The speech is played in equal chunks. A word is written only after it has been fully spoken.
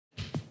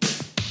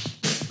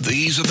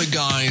These are the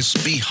guys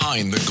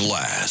behind the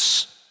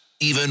glass.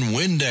 Even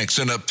Windex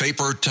and a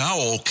paper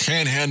towel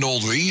can't handle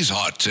these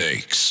hot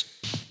takes.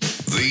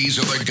 These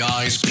are the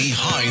guys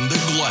behind the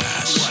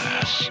glass.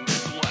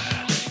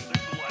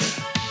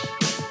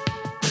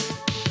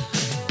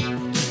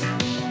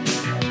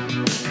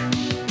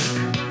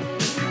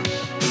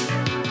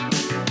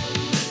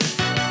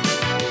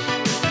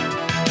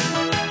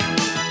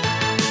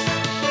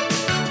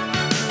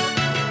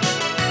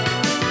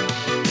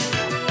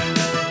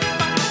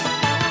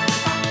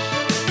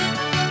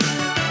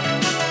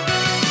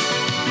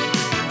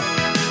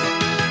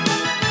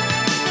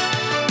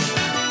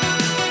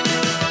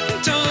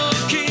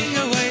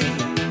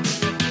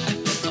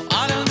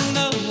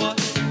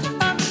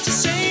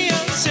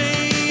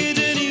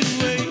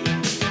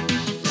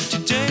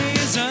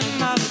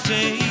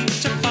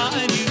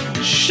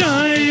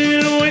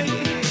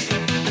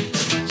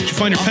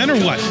 Find your pen or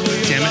what?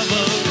 Damn it.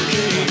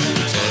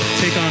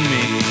 Take on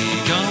me.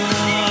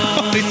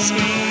 Oh, get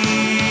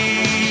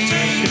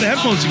the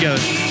headphones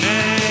together.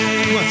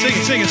 Come on, sing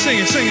it.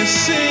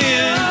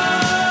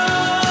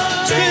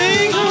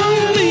 Take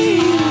on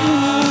me.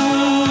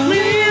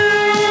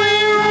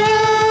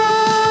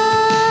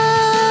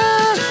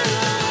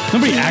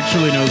 Nobody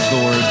actually knows the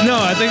words. No,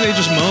 I think they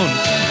just moan.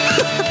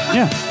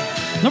 Yeah.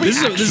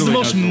 This is the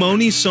most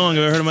moany song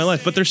I've ever heard in my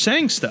life, but they're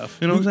saying stuff.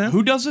 You know what I'm saying?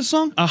 Who does this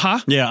song?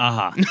 Aha. Yeah,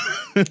 Aha.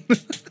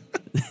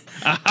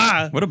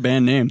 Aha. What a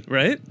band name.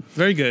 Right?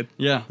 Very good.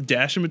 Yeah.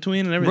 Dash in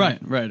between and everything.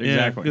 Right,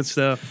 exactly. Yeah, good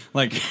stuff.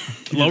 Like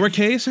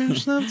lowercase and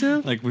stuff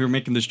too? Like we were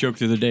making this joke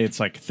the other day.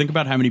 It's like, think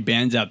about how many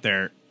bands out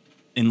there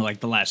in like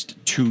the last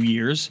 2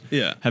 years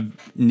have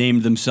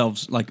named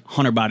themselves like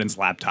Hunter Biden's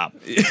laptop.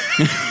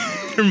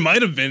 There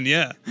might have been,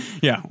 yeah.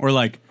 Yeah, or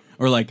like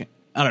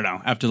I don't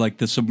know, after like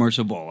the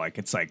submersible, like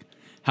it's like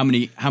how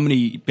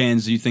many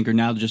bands do you think are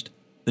now just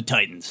the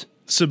Titans?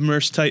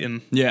 Submersed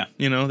Titan. Yeah.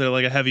 You know, they're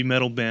like a heavy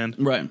metal band.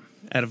 Right.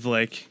 Out of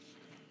like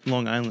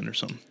Long Island or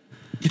something.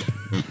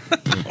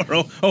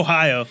 Or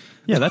Ohio.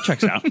 Yeah, that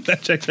checks out.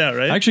 That checks out,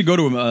 right? I actually go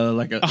to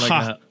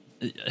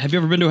have you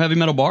ever been to a heavy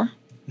metal bar?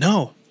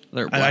 No.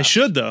 I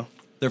should though.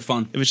 They're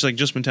fun. If it's like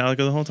just Metallica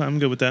the whole time, I'm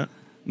good with that.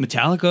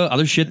 Metallica,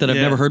 other shit that I've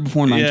never heard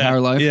before in my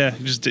entire life. Yeah,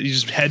 you just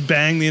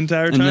headbang the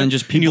entire time. And then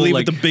just people and you leave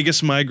like, with the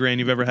biggest migraine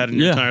you've ever had in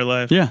your entire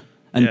life. Yeah.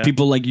 And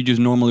people like you just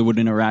normally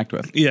wouldn't interact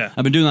with. Yeah.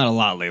 I've been doing that a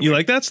lot lately. You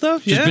like that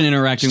stuff? Just been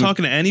interacting just with...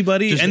 talking to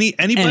anybody? Just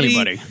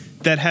anybody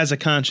that has a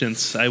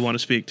conscience I want to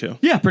speak to.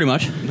 Yeah, pretty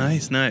much.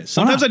 Nice.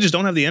 Sometimes I just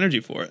don't have the energy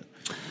for it.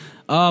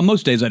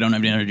 Most days I don't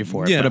have the energy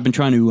for it, but I've been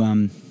trying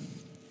to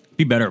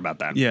be better about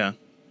that. Yeah.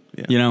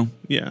 You know?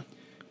 Yeah.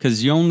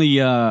 Because you only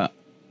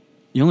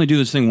do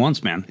this thing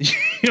once, man.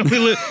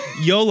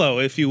 YOLO,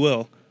 if you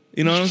will.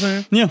 You know what I'm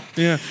saying? Yeah.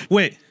 Yeah.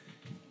 Wait.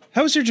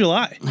 How was your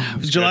July? It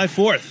was July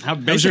 4th. How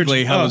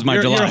was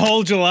my July? Your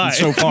whole July.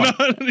 So far. No,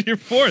 your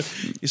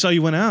 4th. You saw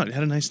you went out. You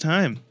had a nice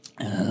time.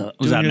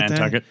 Was that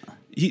Nantucket?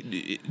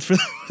 For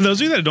those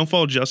of you that don't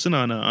follow Justin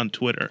on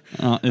Twitter.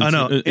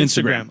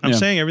 Instagram. I'm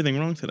saying everything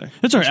wrong today.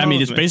 That's all right. I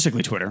mean, it's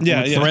basically Twitter.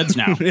 Yeah, Threads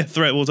now. Yeah,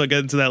 Thread. We'll get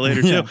into that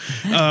later, too.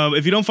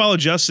 If you don't follow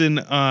Justin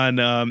on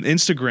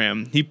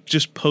Instagram, he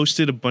just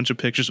posted a bunch of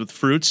pictures with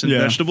fruits and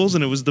vegetables,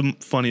 and it was the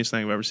funniest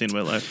thing I've ever seen in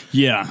my life.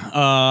 Yeah.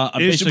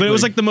 But it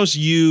was like the most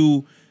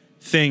you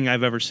thing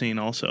I've ever seen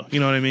also.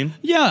 You know what I mean?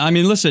 Yeah, I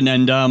mean, listen,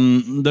 and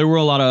there were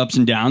a lot of ups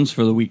and downs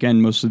for the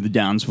weekend. Most of the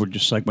downs were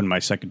just like when my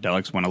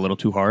psychedelics went a little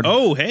too hard.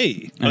 Oh,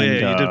 hey. You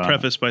did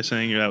preface by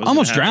saying that was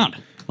almost drowned.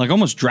 Like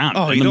almost drowned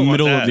in the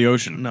middle of the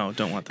ocean. No,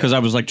 don't want that. Because I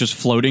was like just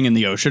floating in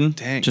the ocean.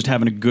 Dang. Just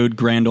having a good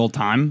grand old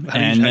time. How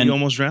did you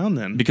almost drown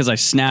then? Because I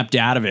snapped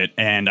out of it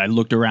and I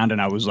looked around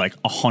and I was like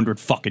 100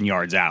 fucking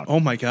yards out.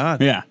 Oh my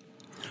God. Yeah.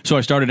 So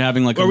I started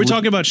having like Are we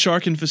talking about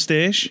shark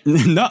infestation?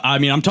 No, I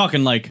mean I'm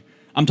talking like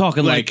I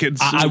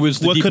was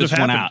the deepest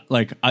one out.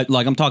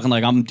 I'm talking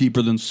like I'm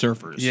deeper than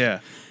surfers. Yeah.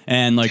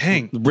 And like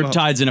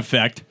riptide's in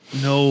effect.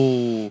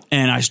 No.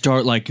 And I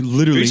start like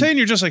literally. Are you saying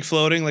you're just like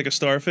floating like a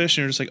starfish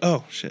and you're just like,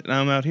 oh shit,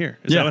 now I'm out here?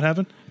 Is that what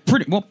happened?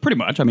 Pretty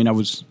much. I mean, I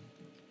was,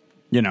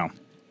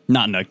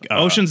 not in a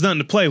ocean's nothing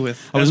to play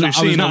with. I was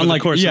not in the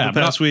course of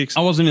the past weeks.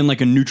 I wasn't in like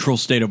a neutral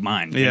state of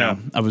mind. You know?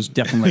 I was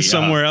definitely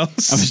somewhere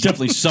else. I was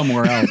definitely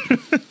somewhere else.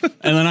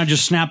 And then I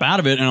just snap out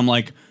of it, and I'm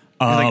like,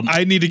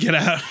 I need to get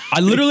out.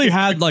 I literally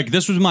had like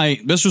this was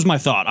my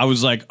thought. I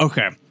was like,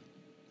 okay,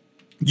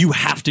 you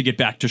have to get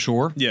back to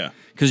shore. Yeah.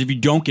 Because if you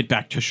don't get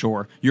back to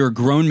shore, you're a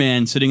grown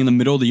man sitting in the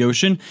middle of the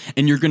ocean,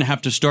 and you're going to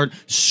have to start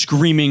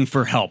screaming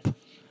for help.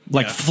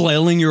 Like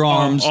flailing your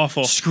arms,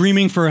 awful.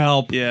 Screaming for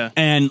help, Yeah.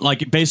 and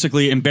like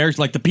basically embarrassed.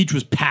 Like the beach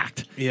was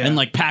packed, and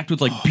like packed with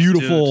like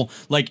beautiful,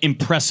 like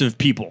impressive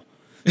people.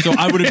 So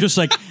I would have just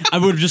like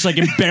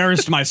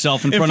embarrassed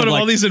myself in front of like,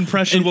 all these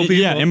impressionable people.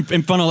 Yeah, in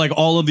front of like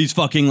all of these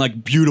fucking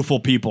like beautiful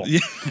people. Yeah.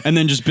 And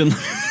then just been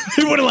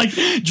they would have like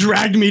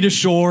dragged me to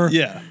shore.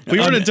 Yeah. We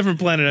were on a different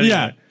planet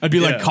anyway. Yeah. I'd be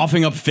like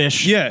coughing up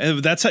fish. Yeah,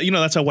 and that's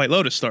how White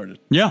Lotus started.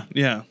 Yeah.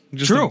 Yeah.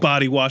 Just True. a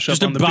body wash up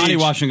Just on a the body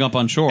beach. washing up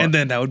on shore. And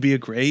then that would be a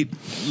great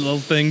little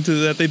thing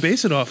that they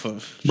base it off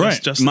of.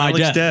 Just my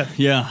Alex's death.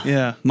 Yeah.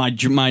 Yeah. My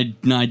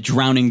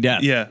drowning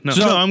death. Yeah. No,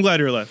 So- I'm glad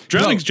you're alive.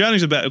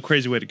 Drowning's a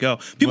crazy way to go.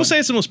 People say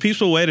it's the most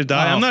peaceful way to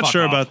die. Oh, I'm not fuck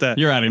sure off. about that.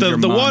 You're out of the your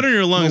The mind. water in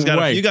your lungs, No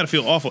way. you got to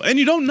feel awful. And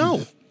you don't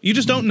know. You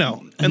just don't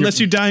know unless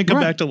you die and come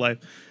back to life.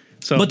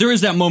 So, But there is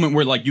that moment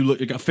where like you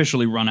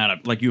officially run out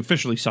of, like you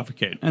officially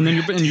suffocate, and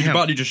then your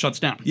body just shuts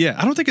down. yeah,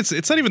 I don't think it's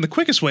not even the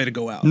quickest way to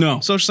go out.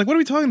 No. So it's just like, what are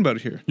we talking about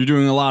here? You're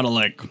doing a lot of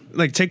like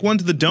Take one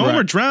to the dome Right.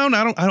 or drown?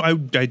 I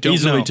don't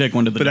Easily know. take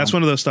one to the But that's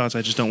dome. one of those thoughts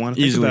I just don't want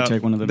to think Easily about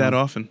take one to the that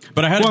dome. often.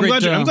 But I had a I'm great,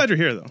 glad you're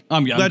here though.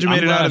 I'm glad you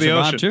made it out of the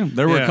I ocean survived, too.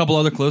 There were Yeah. a couple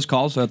other close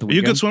calls at the Are weekend.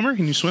 you a good swimmer?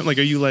 Can you swim? Like,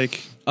 are you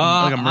like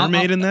a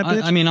mermaid in that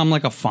bitch? I mean, I'm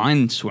like a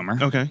fine swimmer.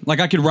 Okay.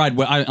 Like I could ride.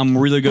 I'm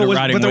really good at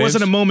riding but there waves.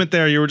 wasn't a moment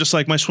there you were just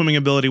like, my swimming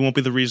ability won't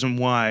be the reason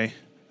why.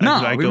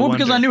 I go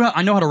because under.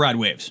 I know how to ride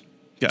waves.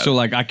 Got So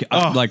it. like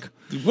like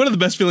one of the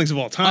best feelings of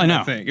all time. I know.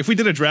 I think if we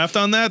did a draft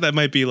on that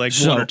might be like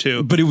one or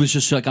two. But it was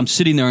just like I'm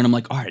sitting there and I'm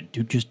like, all right,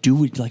 dude, just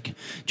do it. Like,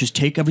 just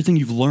take everything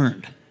you've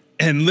learned.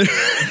 And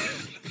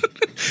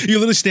you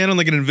literally stand on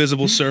like an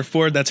invisible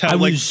surfboard. That's how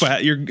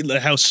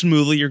how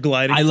smoothly you're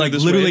gliding. I through like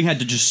this literally wave. had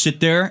to just sit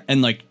there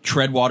and like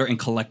tread water and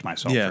collect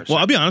myself. Yeah. For a Well,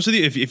 I'll second. be honest with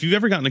you. If you've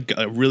ever gotten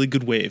a really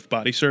good wave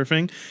body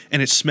surfing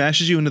and it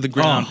smashes you into the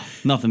ground,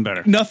 nothing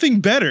better.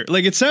 nothing better.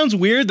 Like it sounds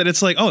weird that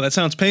it's like, oh, that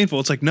sounds painful.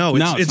 It's like no,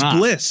 it's not.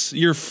 bliss.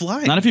 You're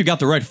flying. Not if you've got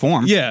the right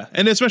form. Yeah,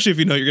 and especially if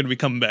you know you're going to be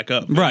coming back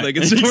up. Right. Like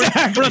it's, we're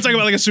not talking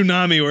about like a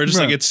tsunami where it's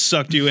just like it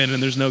sucked you in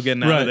and there's no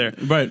getting out of there.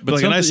 Right. But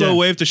like a nice little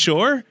wave to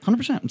shore.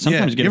 100%.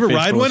 Sometimes You get a ever face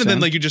ride full of one and then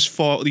sand. like you just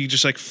fall, you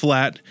just like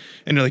flat,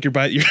 and you're like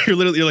you're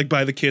literally like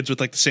by the kids with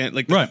like the sand,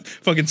 like Right.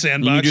 fucking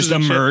sandboxes. You just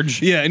and shit.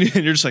 emerge. Yeah, and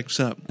you're just like,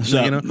 sup?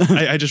 Sup? You know,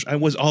 I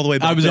was all the way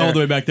back. I was all the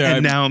way back there.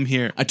 and now I'm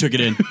here. I took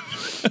it in.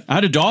 I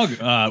had a dog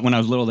when I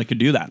was little that could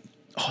do that,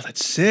 Oh,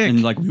 that's sick.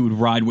 and like we would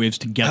ride waves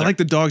together. I like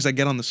the dogs that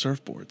get on the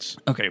surfboards.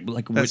 Okay, but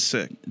like That's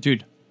sick.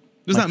 dude.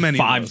 There's Like not many.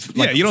 five- of those.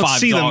 like Yeah, you don't five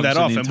see them dogs that in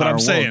the often. But entire I'm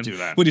world saying, do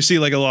that. when you see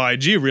like a little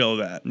IG reel of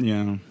that,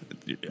 Yeah,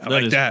 I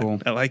like is that. cool.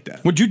 I like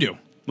that. What'd you do?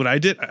 What I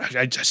did,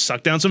 I just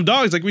sucked down some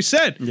dogs, like we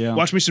said. Yeah.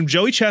 Watch me some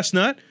Joey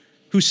Chestnut,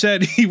 who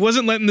said he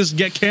wasn't letting this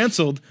get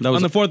canceled That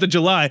was on the 4th of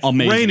July.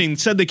 amazing. Raining,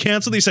 said they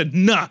canceled. He said,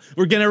 nah,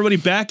 we're getting everybody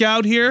back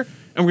out here,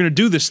 and we're going to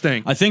do this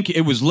thing. I think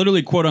it was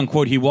literally quote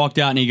unquote. He walked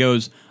out and he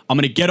goes, "I'm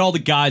gonna get all the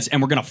guys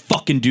and we're gonna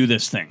fucking do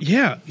this thing."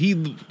 Yeah,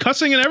 he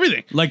cussing and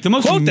everything. Like the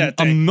most Quote that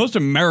thing. most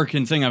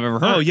American thing I've ever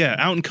heard. Oh, yeah,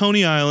 out in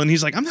Coney Island.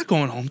 He's like, I'm not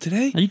going home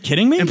today. Are you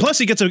kidding me? And plus,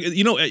 he gets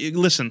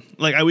listen,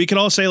 like we could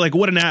all say, like,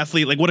 what an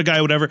athlete, like, what a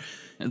guy, whatever.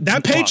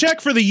 That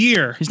paycheck for the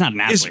year. He's not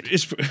an athlete.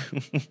 Is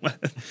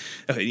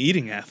an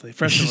eating athlete,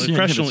 professional, Yeah,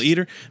 professional but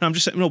eater. No, I'm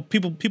just saying, no,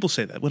 people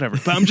say that, whatever.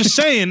 But I'm just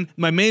saying,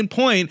 my main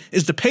point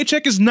is the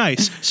paycheck is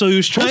nice. So he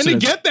was trying to it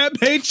is. get that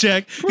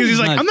paycheck because he's it's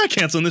like, nice. I'm not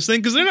canceling this thing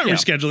because they're not Yeah.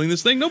 rescheduling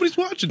this thing. Nobody's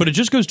watching. But it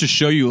just goes to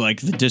show you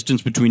like the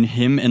distance between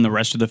him and the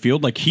rest of the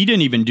field. Like he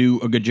didn't even do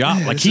a good job.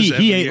 Like This is he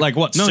every ate year. like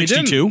what No, he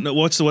didn't. 62, No,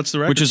 what's the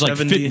record? which is like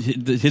 70,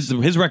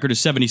 his record is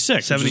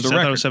 76. 70, which is the I thought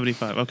it record. was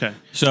 75. Okay.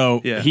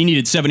 So Yeah. he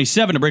needed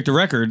 77 to break the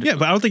record. Yeah,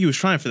 but I don't think he was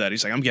trying for that.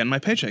 He's like, I'm getting my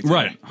paycheck today.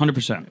 Right,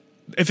 100%.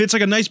 If it's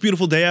like a nice,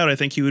 beautiful day out, I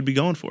think he would be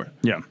going for it.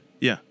 Yeah,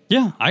 Yeah.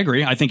 yeah, I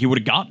agree. I think he would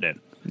have gotten it.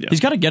 Yeah.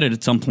 He's got to get it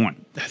at some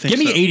point. think Give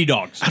me so. 80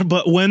 dogs.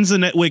 But when's the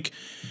net? Like,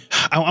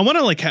 I want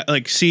to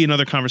like see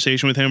another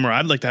conversation with him, or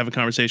I'd like to have a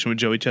conversation with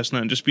Joey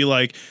Chestnut and just be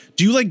like,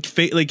 do you like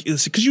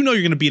because you know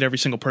you're going to beat every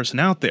single person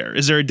out there.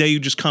 Is there a day you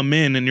just come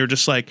in and you're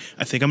just like,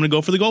 I think I'm going to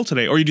go for the goal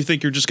today, or do you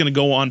think you're just going to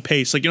go on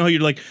pace? Like, you know how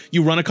you're like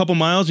you run a couple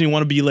miles and you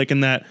want to be like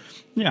in that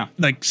Yeah,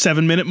 like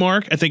 7-minute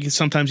mark. I think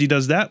sometimes he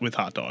does that with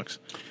hot dogs.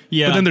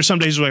 yeah. But then there's some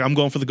days where like I'm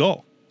going for the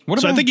goal. What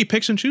So I about- think he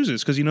picks and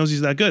chooses because he knows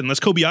he's that good. Unless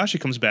Kobayashi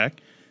comes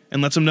back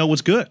and lets him know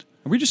what's good.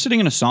 Are we just sitting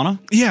in a sauna?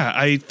 Yeah,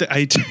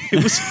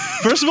 it was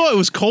first of all, it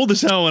was cold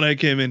as hell when I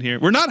came in here.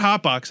 We're not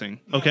hotboxing,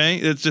 okay?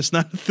 It's just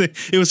not a thing.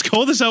 It was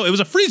cold as hell. It was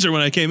a freezer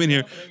when I came in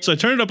here, so I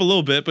turned it up a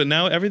little bit, but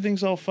now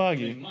everything's all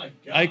foggy.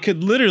 I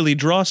could literally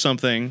draw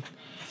something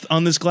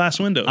on this glass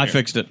window. I here.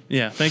 fixed it.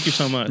 Yeah, thank you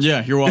so much.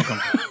 Yeah, you're welcome.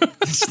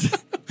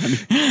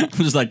 I'm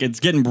just like it's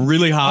getting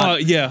really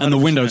hot. Yeah, and the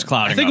 100%. window's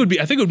clouding. I think up.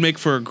 it would make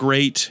for a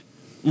great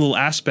little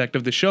aspect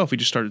of the show if we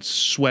just started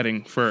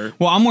sweating for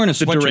Well, I'm wearing a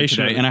sweatshirt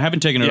duration of today, it. and I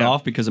haven't taken it Yeah.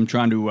 off because I'm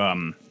trying to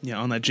on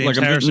that James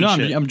like Harrison I'm,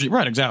 shit.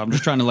 right, exactly. I'm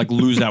just trying to like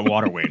lose that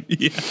water weight.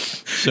 Yeah.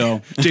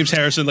 So James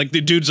Harrison, like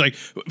the dude's like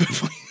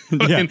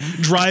fucking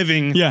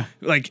driving Yeah.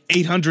 like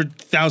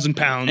 800,000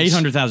 pounds.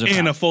 800,000 in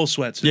a pounds. full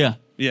sweatsuit. yeah,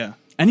 Yeah.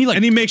 and he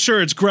And he makes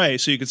sure it's gray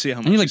so you can see how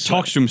much and he like he's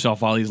talks to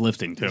himself while he's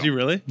lifting too. sweating. Does he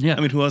really? Yeah. I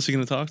mean, who else are you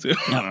going to talk to?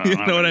 I don't know,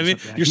 You know what I mean?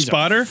 He's a Your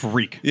spotter?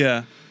 freak.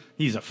 Yeah.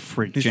 He's a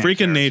freak. He's James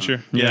freaking Harrison.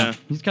 nature. Yeah.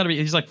 He's got to be.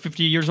 He's like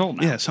 50 years old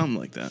now. Yeah, something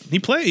like that. He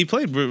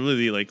played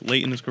really like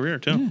late in his career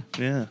too.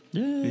 Yeah.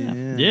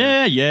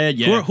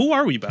 Who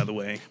are we, by the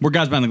way? We're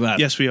Guys Behind the Glass.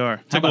 Yes, we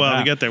are. Took a while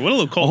to get there. What a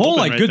little cold. A whole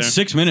open like right good there.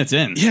 6 minutes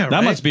in. Yeah, that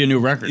right? must be a new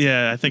record.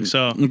 Yeah, I think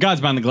so. Guys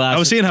Behind the Glass. I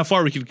was seeing how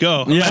far we could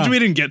go. Yeah. Imagine we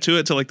didn't get to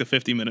it till like the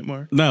 50-minute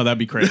mark. No, that'd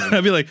be crazy.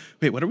 I'd be like,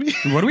 wait, what are we?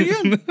 What are we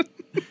in?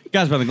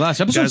 Guys Behind the Glass,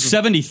 episode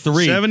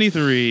 73.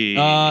 73.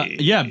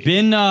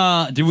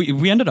 Did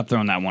we ended up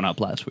throwing that one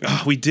up last week?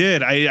 We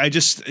did. I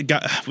just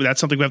got. That's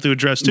something we have to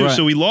address too. Right.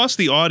 So we lost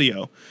the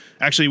audio.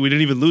 Actually, we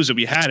didn't even lose it.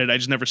 We had it. I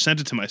just never sent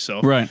it to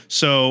myself. Right.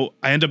 So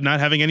I end up not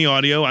having any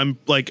audio. I'm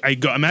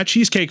at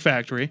Cheesecake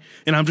Factory,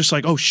 and I'm just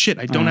like, oh shit,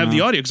 I don't have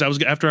the audio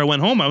because after I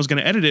went home, I was going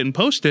to edit it and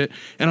post it,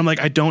 and I'm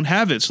like, I don't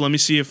have it. So let me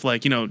see if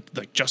like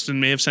Justin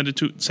may have sent it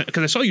to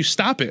because I saw you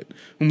stop it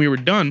when we were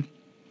done.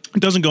 It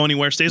doesn't go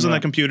anywhere. Stays on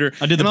that computer.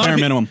 I did the bare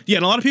minimum. Yeah,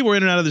 and a lot of people were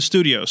in and out of the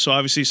studio, so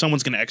obviously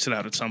someone's going to exit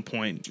out at some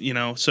point.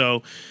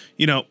 So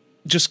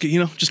just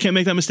can't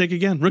make that mistake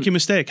again. Rookie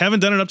mistake. Haven't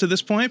done it up to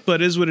this point,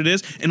 but it is what it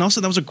is. And also,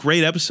 that was a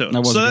great episode.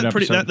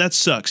 That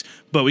sucks.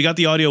 But we got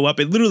the audio up.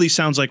 It literally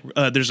sounds like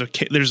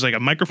there's like a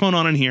microphone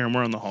on in here, and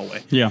we're in the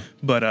hallway. Yeah.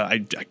 But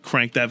I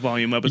cranked that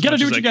volume up. You got to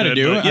do what you got to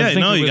do. Yeah,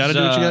 you got to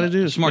do what you got to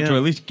do. Smart to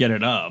at least get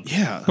it up.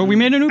 Yeah. But we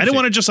made an oopsie. I didn't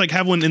want to just like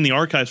have one in the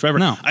archives forever.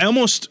 No. I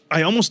almost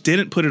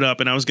didn't put it up,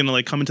 and I was gonna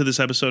like come into this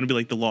episode and be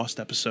like the lost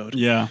episode.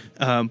 Yeah.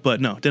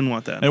 But no, didn't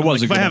want that. It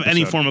was. If I have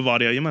any episode. form of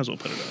audio, you might as well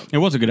put it up. It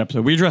was a good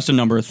episode. We addressed a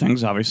number of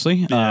things,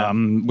 obviously.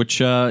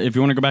 Which if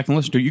you want to go back and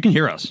listen to, you can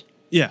hear us.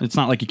 Yeah. It's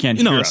not like you can't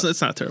hear us. No,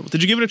 it's not terrible.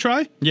 Did you give it a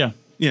try? Yeah.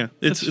 Yeah.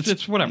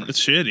 It's whatever. It's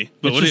shitty.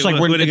 But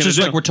It's just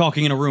like we're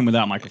talking in a room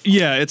without microphones.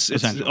 Yeah, it's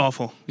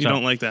awful. You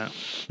don't like that.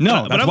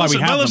 No, that's why we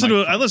have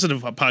I listen to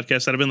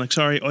podcasts that have been like,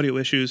 sorry, audio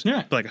issues.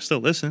 Yeah. But like I still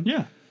listen.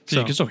 Yeah. So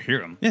you can still hear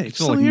them. Yeah, you can can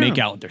still still like hear make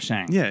them. out what they're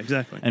saying. Yeah,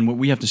 exactly. And what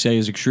we have to say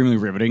is extremely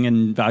riveting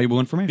and valuable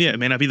information. Yeah, it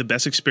may not be the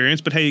best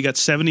experience, but hey, you got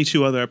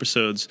 72 other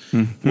episodes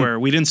where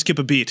we didn't skip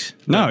a beat.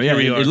 No, But yeah, here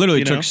we it are,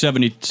 literally took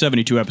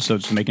 72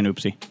 episodes to make an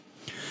oopsie.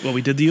 Well,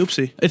 we did the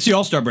oopsie. It's the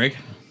All-Star break.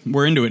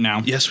 We're into it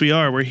now. Yes, we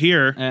are. We're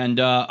here. And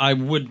I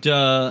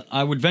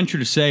would venture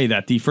to say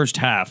that the first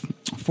half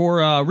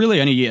for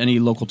really any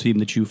local team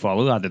that you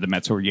follow, either the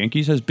Mets or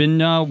Yankees, has been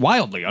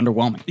wildly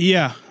underwhelming.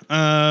 Yeah,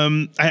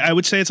 I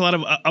would say it's a lot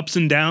of ups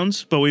and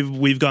downs, but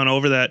we've gone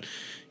over that.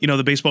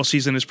 The baseball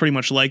season is pretty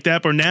much like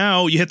that. But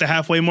now you hit the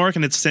halfway mark,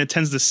 and it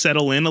tends to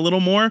settle in a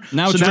little more.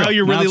 Now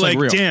you're really like,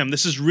 damn,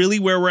 this is really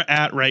where we're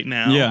at right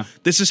now. Yeah,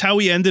 this is how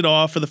we ended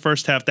off for the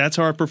first half. That's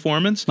our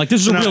performance. Like this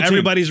is so a now real team.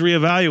 Everybody's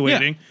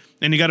reevaluating. Yeah.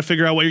 And you got to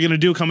figure out what you're going to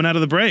do coming out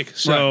of the break.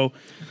 So,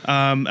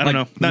 I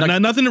don't know.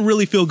 Nothing to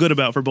really feel good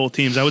about for both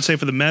teams. I would say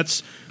for the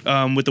Mets,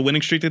 with the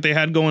winning streak that they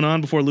had going on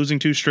before losing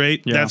 2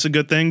 straight, that's a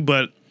good thing.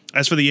 But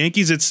as for the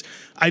Yankees,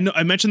 I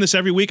mention this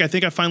every week. I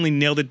think I finally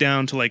nailed it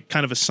down to like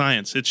kind of a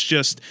science. It's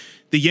just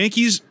the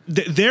Yankees.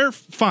 They're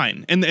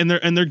fine and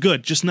they're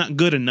good, just not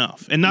good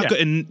enough. And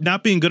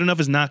not being good enough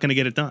is not going to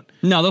get it done.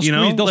 No,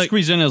 they'll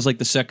squeeze in as like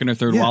the second or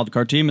third wild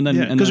card team, and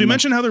then because we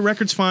mentioned how their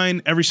record's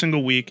fine every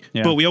single week,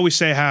 but we always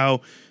say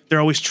how they're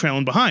always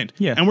trailing behind.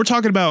 Yeah. And we're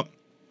talking about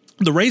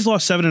the Rays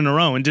lost 7 in a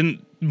row and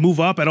didn't move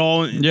up at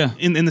all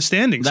in the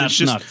standings. That's it's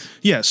just nuts.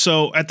 Yeah,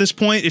 so at this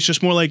point it's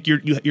just more like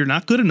you're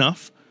not good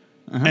enough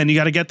and you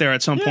got to get there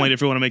at some point if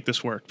you want to make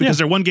this work. Because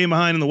they're 1 game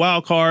behind in the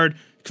wild card,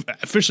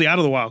 officially out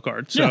of the wild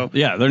card. So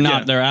they're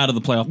not. They're out of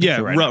the playoff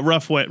picture right now.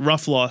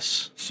 rough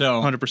loss.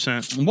 So 100%.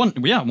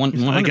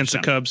 100% against the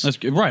Cubs.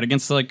 That's right,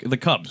 against the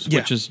Cubs,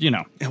 which is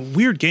a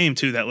weird game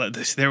too.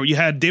 There you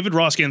had David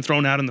Ross getting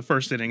thrown out in the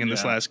first inning in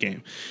this last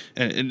game,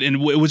 and it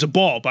was a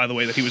ball, by the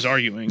way, that he was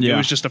arguing. It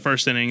was just the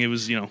first inning. It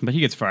was but he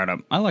gets fired up.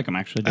 I like him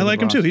actually. I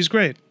like him too. He's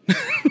great.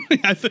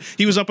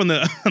 He was up on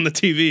the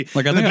TV.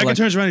 Like, and then Becca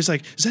turns around. He's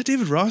like, "Is that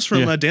David Ross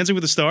from Dancing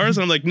with the Stars?"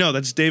 And I'm like, "No,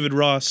 that's David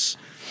Ross,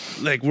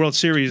 like World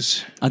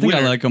Series. I think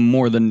I like him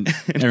more than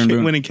Aaron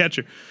Boone. Winning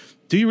catcher.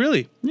 Do you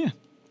really? Yeah.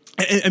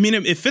 I mean,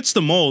 it fits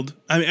the mold.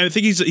 I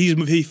think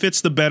he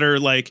fits the better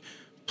like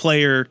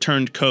player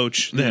turned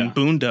coach than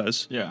Boone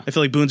does. Yeah. I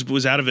feel like Boone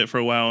was out of it for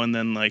a while, and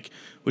then like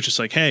was just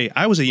like, hey,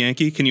 I was a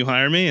Yankee. Can you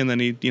hire me? And then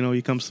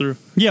he comes through.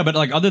 Yeah, but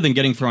like other than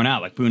getting thrown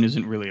out, like Boone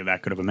isn't really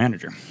that good of a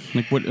manager.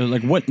 What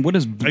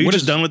is? Are you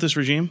just done with this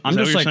regime? I'm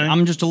just like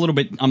I'm just a little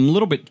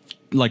bit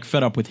like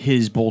fed up with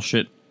his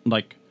bullshit.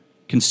 Like.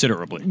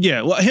 Considerably.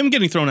 Yeah, well, him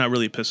getting thrown out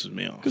really pisses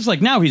me off. Because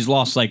like now he's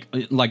lost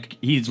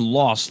he's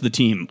lost the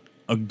team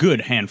a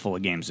good handful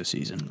of games this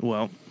season.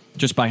 Well,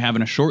 just by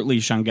having a short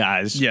leash on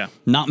guys. Yeah,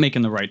 not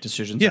making the right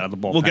decisions out of the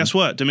bullpen. Well, guess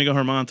what? Domingo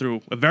Germán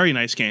threw a very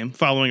nice game,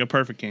 following a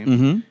perfect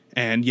game,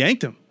 and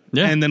yanked him.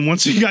 Yeah. And then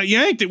once he got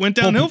yanked, it went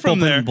downhill from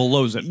there.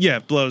 Blows it. Yeah,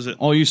 blows it.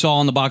 All you saw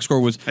on the box score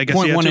was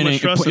 0.1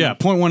 innings.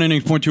 0.1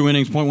 innings, 0.2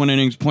 innings, 0.1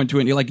 innings, 0.2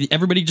 innings. Like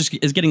everybody just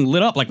is getting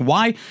lit up. Like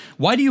why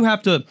do you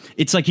have to?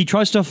 It's like he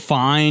tries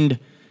to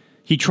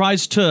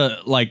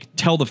like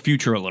tell the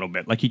future a little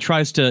bit. Like he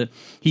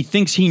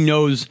thinks he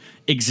knows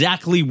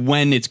exactly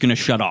when it's going to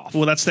shut off.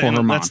 Well, that's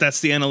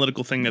the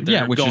analytical thing that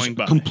they're which going is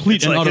by. Complete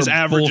it's and like utter his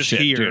average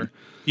bullshit, is here. dude.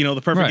 The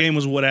perfect Right. game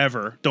was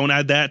whatever. Don't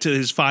add that to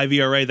his 5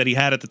 ERA that he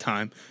had at the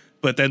time.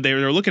 But then they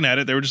were looking at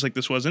it. They were just like,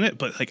 this wasn't it.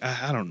 But like,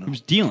 I don't know. He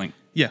was dealing.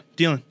 Yeah,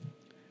 dealing.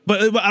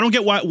 But I don't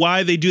get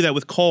why they do that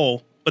with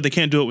Cole, but they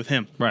can't do it with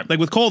him. Right. Like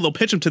with Cole, they'll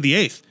pitch him to the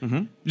 8th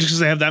just because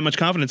they have that much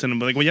confidence in him.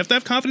 But like, well, you have to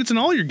have confidence in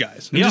all your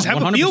guys and just have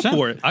 100%. a feel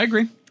for it. I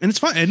agree. And it's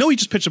fine. I know he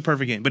just pitched a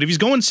perfect game, but if he's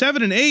going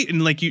 7 and 8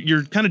 and like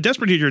you're kind of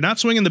desperate here, you're not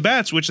swinging the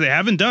bats, which they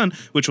haven't done,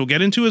 which we'll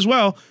get into as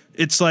well.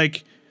 It's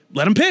like,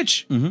 let him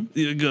pitch.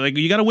 Like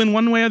you got to win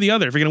one way or the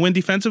other. If you're going to win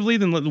defensively,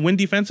 then win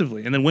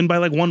defensively, and then win by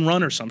like 1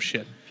 run or some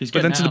shit.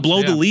 But then to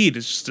blow the lead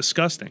is just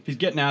disgusting. If he's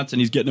getting outs and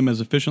he's getting them as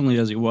efficiently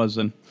as he was,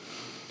 then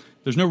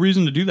there's no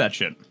reason to do that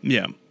shit.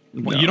 Yeah.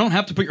 Well, you don't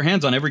have to put your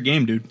hands on every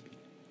game, dude.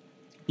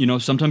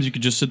 Sometimes you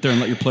could just sit there and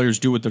let your players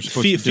do what they're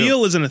supposed to do.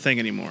 Feel isn't a thing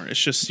anymore. It's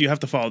just you have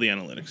to follow the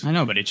analytics. I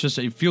know, but it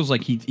feels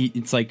like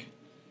it's like,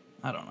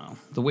 I don't know,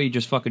 the way he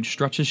just fucking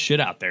struts shit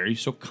out there.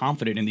 He's so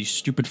confident in these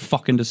stupid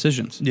fucking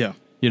decisions. Yeah.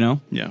 Yeah.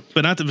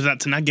 But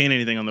to not gain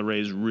anything on the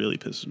Rays really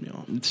pisses me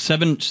off.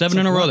 Seven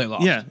in a row they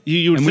lost. Yeah.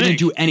 You would and we think.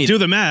 didn't do anything. Do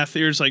the math.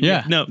 You're just like,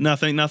 no,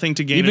 nothing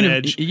to gain Even an if-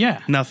 edge.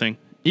 yeah. Nothing.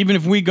 Even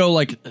if we go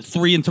like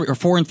 3-3 or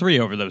 4-3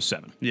 over those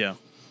 7. Yeah.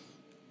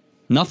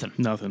 Nothing.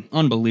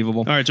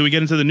 Unbelievable. All right, so we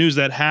get into the news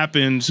that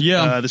happened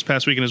this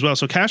past weekend as well.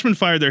 So Cashman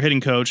fired their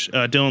hitting coach,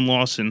 Dylan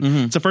Lawson.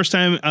 It's the first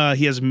time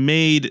he has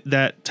made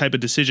that type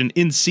of decision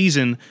in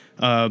season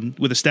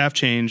with a staff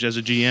change as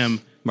a GM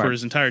for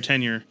his entire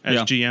tenure as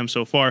GM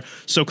so far.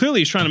 So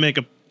clearly he's trying to make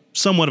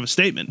somewhat of a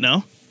statement,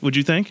 no? Would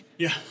you think?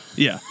 Yeah.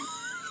 Yeah.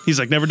 He's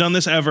like, never done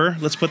this ever.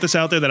 Let's put this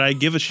out there that I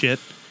give a shit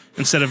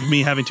instead of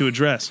me having to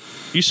address.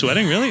 Are you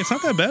sweating, really? It's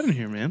not that bad in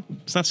here, man.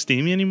 It's not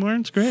steamy anymore.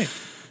 It's great.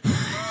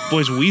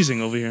 Boy's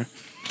wheezing over here.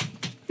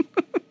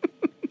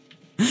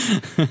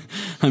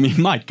 I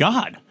mean, my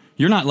God.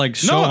 You're not like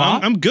so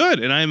hot? I'm good,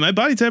 and my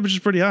body temperature's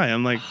pretty high.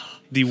 I'm like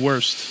the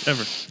worst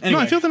ever. Anyway.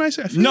 No, I feel the nice.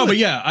 But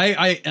yeah,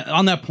 I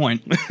on that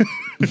point,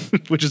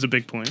 which is a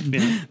big point.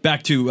 Yeah.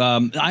 back to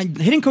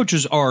hitting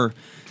coaches are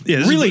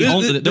this really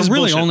is they're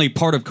really bullshit. only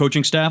part of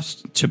coaching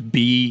staffs to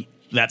be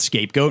that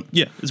scapegoat.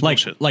 Yeah, it's like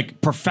bullshit. like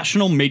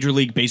professional Major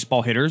League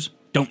Baseball hitters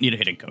don't need a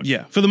hitting coach.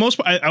 Yeah, for the most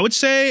part, I would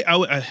say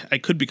I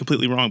could be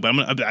completely wrong, but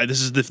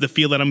this is the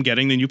feel that I'm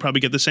getting. Then you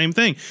probably get the same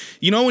thing.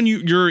 When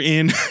you're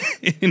in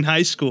in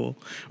high school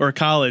or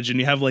college and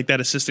you have like that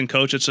assistant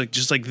coach, it's like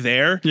just like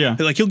there. Yeah,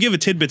 like he'll give a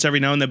tidbits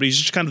every now and then, but he's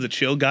just kind of the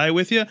chill guy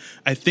with you.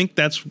 I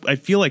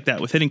feel like that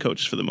with hitting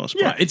coaches for the most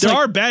part. Yeah, there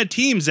are bad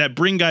teams that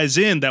bring guys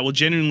in that will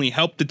genuinely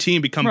help the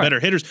team become better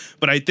hitters,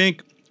 but I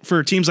think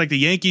for teams like the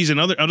Yankees and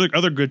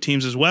other good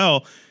teams as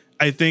well,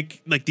 I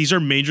think like these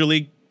are major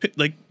league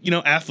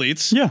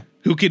athletes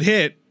who could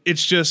hit.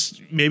 It's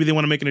just maybe they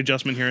want to make an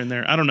adjustment here and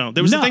there. I don't know.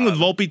 There was a thing with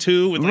Volpe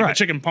too, with like the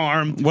chicken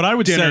parm. What I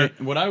would dinner,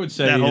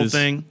 say that whole is,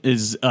 thing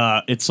is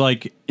it's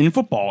like in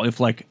football, if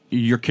like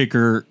your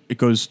kicker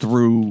goes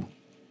through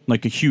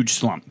like a huge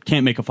slump,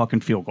 can't make a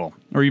fucking field goal,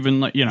 or even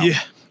like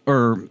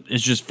or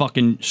is just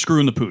fucking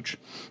screwing the pooch.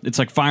 It's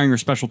like firing your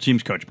special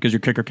teams coach because your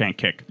kicker can't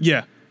kick.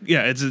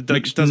 Yeah, it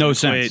makes doesn't no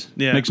equate. sense.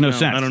 Yeah, makes no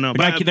sense. I don't know.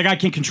 The guy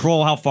can't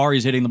control how far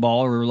he's hitting the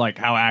ball or like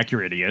how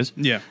accurate he is.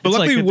 Yeah, but It's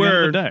luckily like at the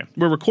end of the day.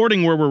 we're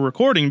recording where we're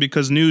recording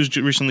because news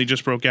recently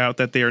just broke out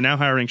that they are now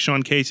hiring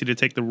Sean Casey to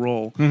take the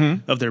role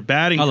of their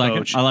batting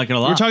coach. I like it a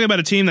lot. We're talking about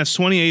a team that's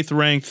 28th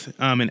ranked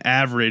in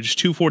average,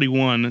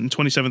 241, and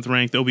 27th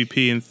ranked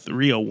OBP in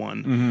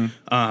 301.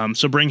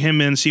 So bring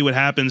him in, see what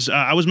happens.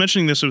 I was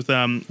mentioning this with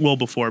Will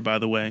before, by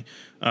the way.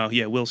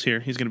 Will's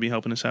here. He's going to be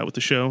helping us out with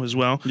the show as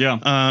well.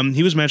 Yeah.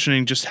 He was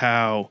mentioning just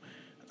how.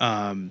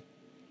 They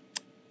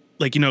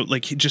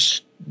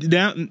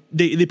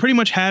pretty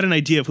much had an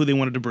idea of who they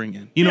wanted to bring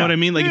in. You know what I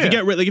mean? Like if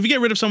you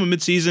get rid of someone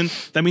mid-season,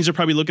 that means they're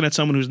probably looking at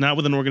someone who's not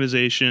with an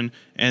organization,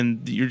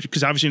 and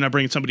because obviously you're not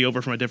bringing somebody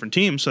over from a different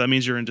team, so that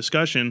means you're in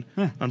discussion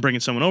on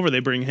bringing someone over. They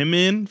bring him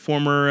in,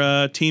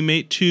 former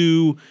teammate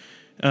to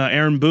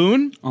Aaron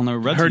Boone on the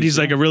Red I heard Sox, he's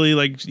like a really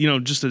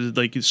just a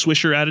like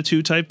Swisher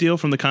attitude type deal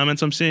from the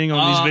comments I'm seeing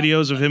on these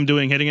videos of him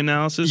doing hitting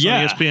analysis on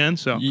ESPN.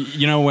 So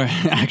where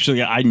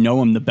actually I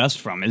know him the best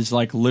from is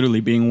like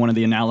literally being one of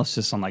the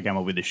analysts on like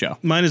MLB The Show.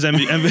 Mine is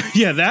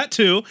MVP. That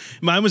too.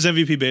 Mine was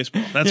MVP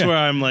baseball. That's where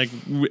I'm like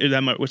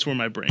that's where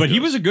my brain. But goes. he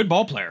was a good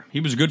ball player.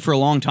 He was good for a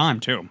long time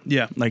too.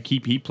 Yeah, like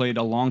he played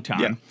a long time.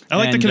 Yeah, I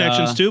like the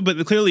connections too.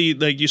 But clearly,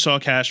 like you saw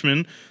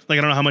Cashman. Like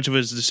I don't know how much of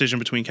his decision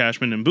between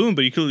Cashman and Boone,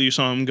 but you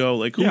saw him go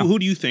like, who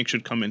do you think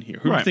should come in here?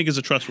 Who do you think is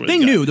a trustworthy? They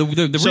guy? knew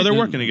so they're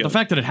working together. The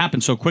fact that it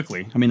happened so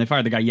quickly. I mean, they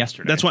fired the guy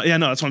yesterday. That's why.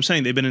 That's what I'm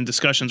saying. They've been in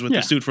discussions with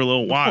this dude for a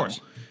little while.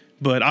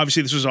 But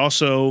obviously, this was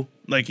also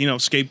like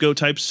scapegoat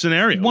type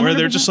scenario 100%. where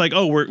they're just like,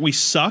 we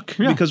suck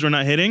because we're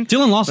not hitting.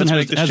 Dylan Lawson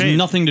has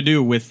nothing to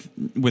do with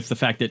the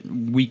fact that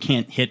we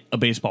can't hit a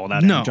baseball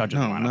without any judges.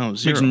 No,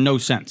 zero. Makes no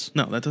sense.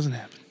 No, that doesn't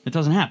happen. It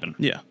doesn't happen.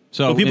 Yeah.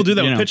 So people do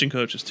that with pitching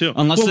coaches too.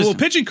 Unless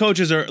pitching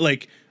coaches are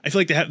like I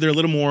feel like they're a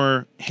little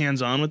more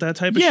hands-on with that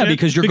type of shit. Yeah,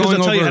 because you're going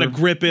they'll tell you how over- to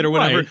grip it or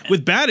whatever. Right.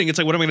 With batting, it's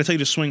like, what am I going to tell you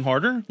to swing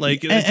harder?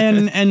 Like,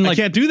 and I like,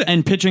 can't do that.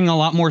 And pitching, a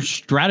lot more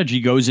strategy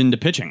goes into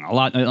pitching. A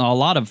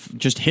lot of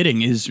just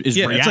hitting is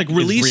Yeah, it's like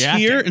release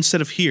here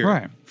instead of here.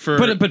 Right. For,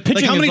 But pitching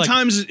like, how is many like-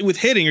 times with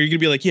hitting are you going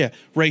to be like, yeah,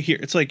 right here?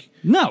 It's like,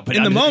 No, but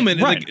in the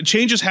moment, right. like,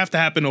 changes have to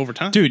happen over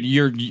time. Dude,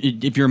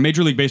 if you're a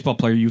Major League Baseball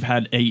player, you've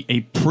had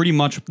a pretty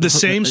much The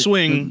same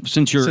swing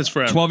since you're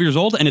forever. 12 years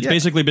old, and it's Yeah.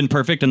 basically been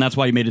perfect, and that's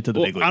why you made it to the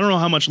big league. I don't know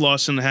how much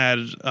Lawson had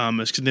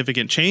a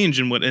significant change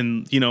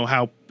in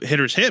how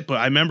hitters hit, but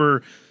I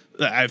remember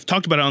I've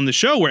talked about it on the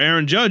show where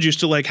Aaron Judge used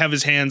to like have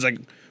his hands like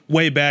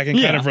way back and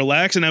kind Yeah. of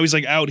relax, and now he's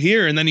like out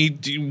here, and then he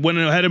went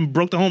ahead and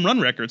broke the home run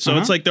record. So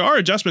it's like there are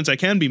adjustments that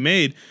can be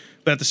made,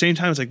 but at the same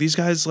time, it's like these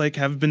guys like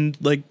have been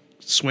like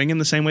swinging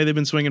the same way they've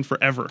been swinging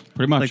forever.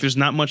 Pretty much. Like there's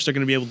not much they're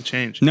going to be able to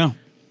change.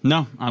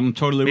 No, I'm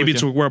totally Maybe with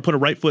it's you. where I put a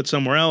right foot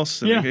somewhere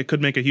else. And Yeah. it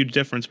could make a huge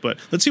difference. But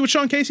let's see what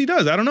Sean Casey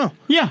does. I don't know.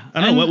 Yeah.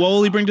 I don't know. What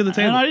will he bring to the And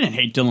table? I didn't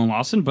hate Dylan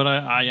Lawson, but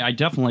I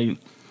definitely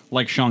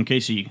like Sean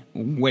Casey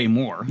way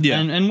more. Yeah.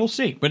 And we'll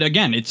see. But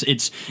again, it's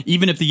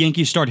even if the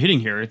Yankees start hitting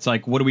here, it's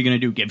like, what are we going to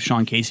do? Give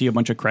Sean Casey a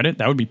bunch of credit?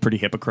 That would be pretty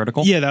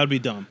hypocritical. Yeah, that would be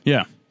dumb.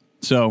 Yeah.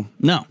 So,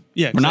 no.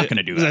 Yeah, we're not going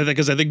to do that.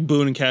 Because I think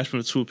Boone and Cashman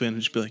would swoop in and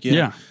just be like,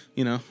 Yeah.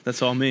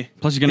 that's all me.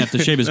 Plus, he's going to have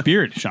to shave his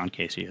beard, Sean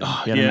Casey.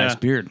 He had a nice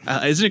beard.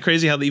 Isn't it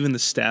crazy how even the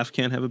staff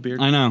can't have a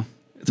beard? I know.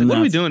 It's like, what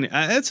are we doing?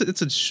 It's a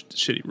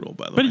shitty rule,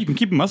 by the way. But you can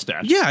keep a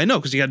mustache. Yeah, I know,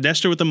 because you got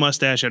Nestor with the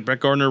mustache. You had Brett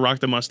Gardner rock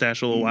the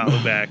mustache a little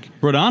while back.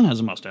 Rodon has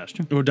a mustache,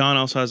 too. Rodon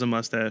also has a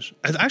mustache.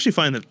 I actually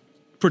find that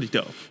pretty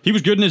dope. He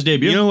was good in his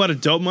debut. You know who had a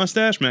dope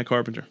mustache? Matt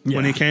Carpenter.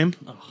 When he came.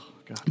 Oh,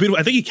 God. Beautiful.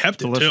 I think he kept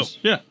Delicious.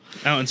 it, too. Yeah.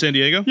 Out in San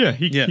Diego? Yeah,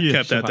 he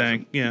kept still that has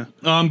thing. it.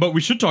 Yeah. But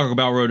we should talk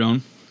about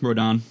Rodon.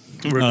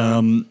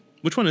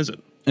 Which one is it?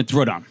 It's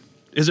Rodon.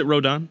 Is it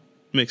Rodon?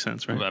 Makes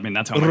sense, right? I mean,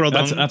 that's how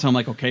Rodon. that's how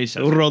Michael K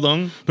says it.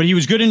 Rodon. But he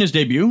was good in his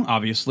debut,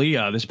 obviously,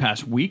 this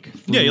past week.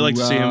 Yeah, you like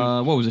to see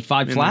him. What was it,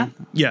 5 flat?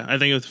 Yeah, I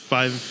think it was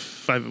five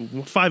and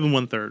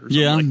 1/3 or something.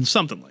 Yeah.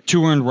 Something like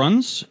 2 earned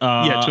runs. 2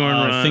 earned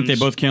I think they runs.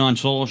 both came on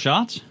solo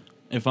shots,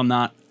 if I'm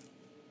not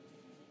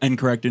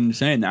incorrect in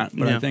saying that.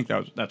 But Yeah. I think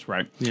that's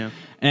right. Yeah.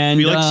 And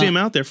We like to see him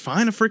out there.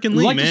 Find a freaking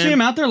league, like man. to see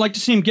him out there. Like to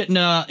see him getting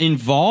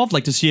involved.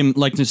 Like to see him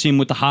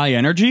with the high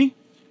energy.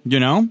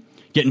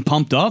 Getting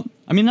pumped up.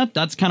 I mean,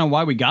 that's kind of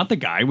why we got the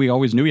guy. We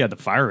always knew he had the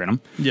fire in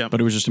him. Yeah. But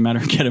it was just a matter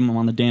of getting him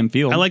on the damn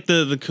field. I like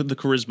the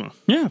charisma.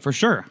 Yeah, for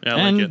sure. Yeah, I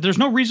like and it. there's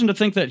no reason to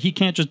think that he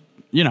can't just,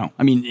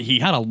 I mean, he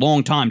had a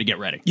long time to get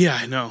ready. Yeah,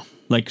 I know.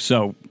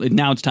 So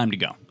now it's time to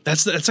go.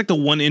 That's like the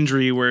one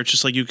injury where it's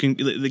just like you can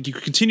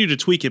continue to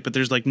tweak it, but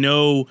there's like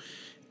no.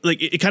 Like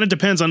it kind of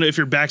depends on if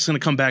your back's going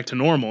to come back to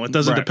normal. It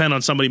doesn't Right. depend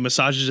on somebody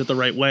massages it the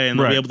right way and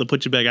they'll be Right. able to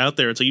put you back out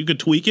there. It's like you could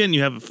tweak it and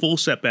you have a full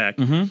setback,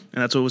 and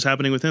that's what was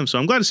happening with him. So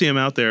I'm glad to see him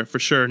out there for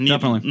sure.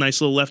 Definitely.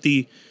 Nice little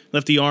lefty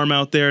arm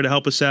out there to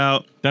help us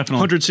out.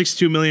 Definitely.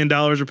 $162 million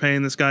we're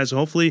paying this guy. So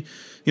hopefully,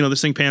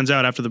 this thing pans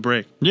out after the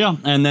break. Yeah,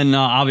 and then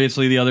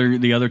obviously the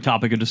other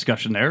topic of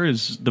discussion there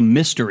is the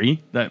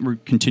mystery that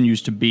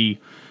continues to be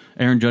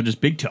Aaron Judge's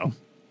big toe.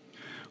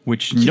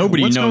 Which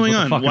nobody What's knows going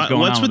what the on? fuck is going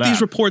What's on with with these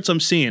that. reports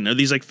I'm seeing? Are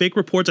these like fake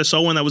reports? I saw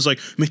one that was like,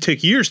 it may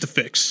take years to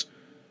fix.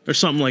 Or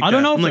something like that. I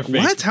don't know. I'm if like,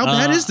 they're fake. what? How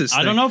bad is this I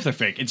thing? don't know if they're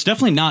fake. It's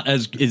definitely not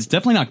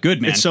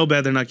good, man. It's so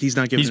bad he's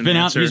not giving He's an been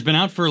out. answer. He's been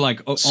out for like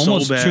So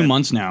almost bad. 2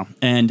 months now,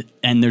 and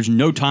there's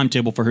no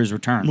timetable for his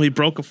return. Well, he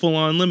broke a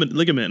full-on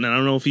ligament, and I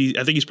don't know if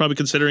I think he's probably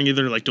considering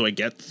either like, do I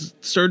get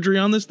surgery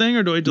on this thing,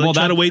 or do I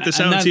try to wait this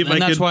out and see if I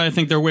can? That's why I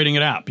think they're waiting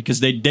it out, because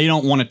they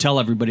don't want to tell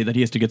everybody that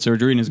he has to get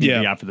surgery and is going to Yeah.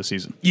 be out for the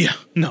season. Yeah,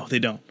 no, they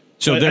don't.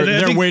 So I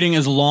they're think- waiting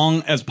as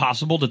long as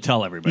possible to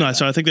tell everybody. No, that.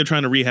 so I think they're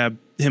trying to rehab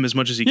him as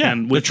much as he Yeah,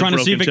 can. they're With trying the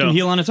to see if it broken can toe.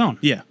 heal on its own.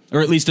 Yeah.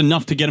 Or at least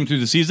enough to get him through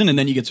the season, and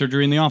then you get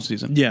surgery in the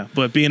offseason. Yeah,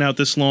 but being out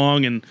this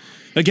long, and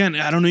again,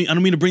 I don't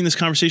mean to bring this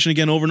conversation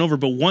again over and over,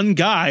 but one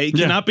guy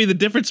cannot be the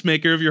difference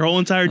maker of your whole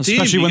entire team.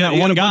 Especially when that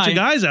one a guy, bunch of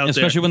guys out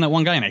especially there. when that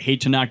one guy, and I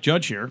hate to knock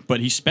Judge here, but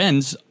he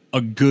spends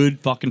a good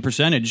fucking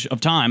percentage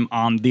of time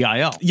on the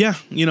IL. Yeah,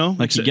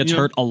 Like he gets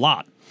hurt a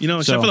lot.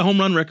 Except for the home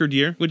run record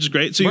year, which is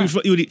great. So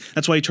Right.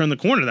 that's why he turned the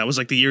corner. That was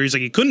like the year he's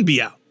like he couldn't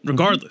be out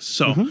regardless.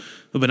 So,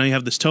 but now you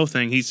have this toe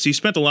thing. He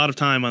spent a lot of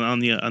time on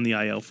the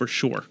IL for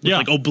sure. With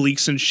like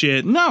obliques and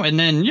shit. No, and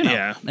then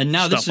Yeah, and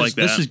now stuff like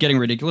this that. is getting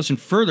ridiculous, and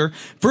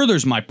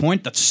furthers my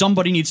point that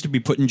somebody needs to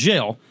be put in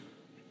jail.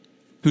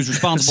 Who's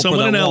responsible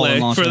Someone for in that wall in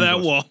LA Los for that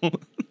Angeles. wall.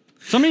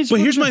 Somebody's But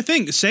here's my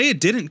thing: say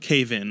it didn't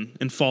cave in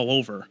and fall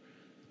over,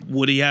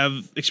 would he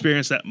have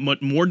experienced that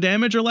much more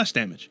damage or less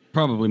damage?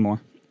 probably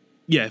more.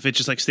 Yeah, if it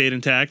just like stayed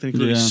intact and he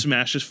could Yeah.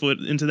 smash his foot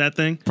into that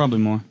thing. Probably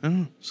more. I don't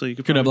know. So you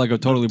Could have like a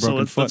totally broken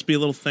let's foot. be a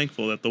little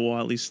thankful that the wall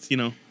at least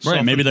Right,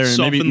 softened- maybe they're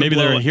softened the they're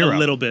blow a hero. a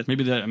little bit.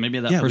 Maybe that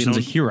Yeah, we person's a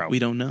don't- hero. We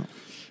don't know.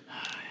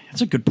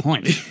 That's a good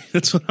point.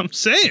 That's what I'm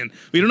saying.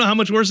 We don't know how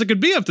much worse it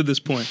could be up to this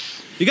point.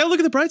 You got to look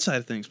at the bright side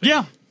of things. Man.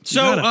 Yeah.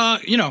 So,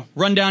 gotta.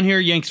 run down here.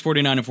 Yanks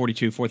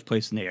 49-42, fourth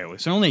place in the AL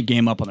East. They're only a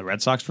game up on the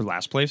Red Sox for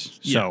last place.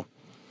 So,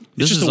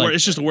 It's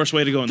just the worst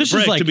way to go in the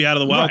break to be out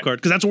of the wild card,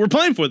 because that's what we're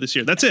playing for this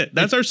year. That's it.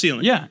 That's our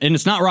ceiling. Yeah, and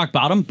it's not rock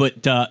bottom,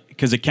 but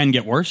because it can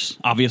get worse,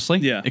 obviously.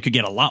 Yeah. It could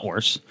get a lot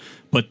worse,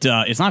 but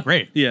it's not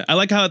great. Yeah, I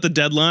like how at the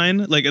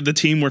deadline, like at the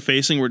team we're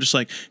facing, we're just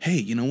like, hey,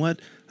 you know what?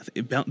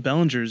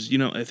 Bellinger's,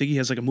 I think he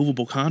has like a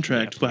movable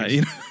contract by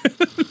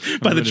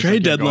the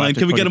trade deadline.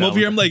 Can we get him over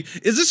here? I'm like,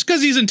 is this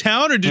because he's in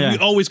town, or did we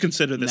always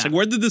consider this? Like,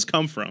 where did this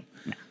come from?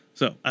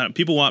 So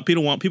people want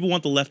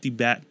the lefty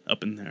bat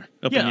up in there,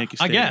 in Yankee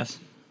Stadium. I guess.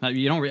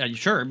 You don't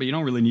sure, but you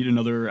don't really need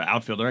another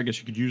outfielder. I guess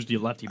you could use the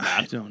lefty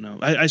bat. I don't know.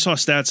 I saw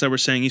stats that were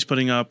saying he's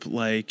putting up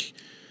like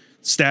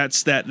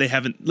stats that they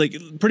haven't, like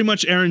pretty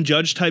much Aaron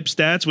Judge type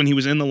stats when he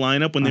was in the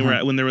lineup when they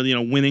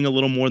were winning a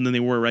little more than they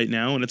were right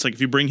now. And it's like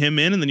if you bring him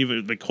in and then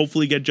you like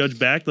hopefully get Judge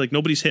back, like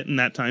nobody's hitting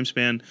that time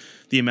span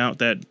the amount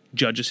that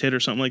Judge has hit or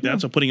something like that.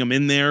 So putting him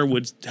in there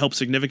would help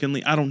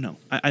significantly. I don't know.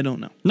 I don't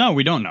know. No,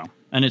 we don't know.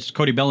 And it's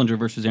Cody Bellinger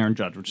versus Aaron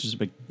Judge, which is a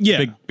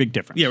big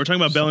difference. Yeah, we're talking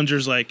about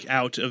Bellinger's like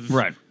out of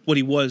what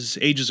he was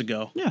ages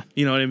ago. Yeah,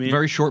 you know what I mean.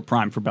 Very short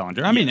prime for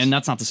Bellinger. I mean, and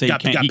that's not to say he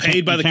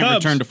can't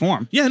return to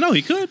form. Yeah, no,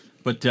 he could,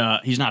 but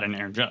he's not an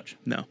Aaron Judge.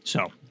 No,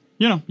 so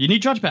you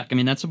need Judge back. I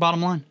mean, that's the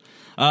bottom line.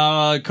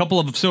 A couple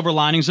of silver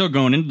linings though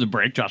going into the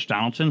break. Josh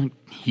Donaldson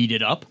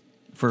heated up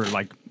for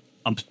like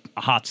a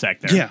hot sec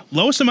there. Yeah,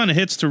 lowest amount of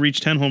hits to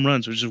reach 10 home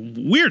runs, which is a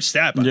weird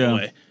stat by the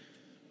way.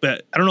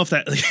 But I don't know if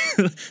that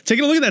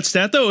taking a look at that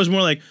stat though, it was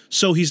more like,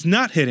 so he's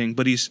not hitting,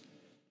 but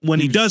when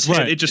he does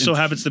hit, it just so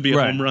happens to be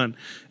a home run.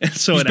 And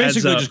so he's it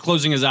basically adds up. just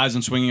closing his eyes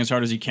and swinging as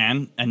hard as he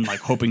can and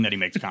like hoping that he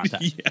makes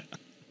contact.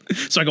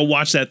 So I can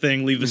watch that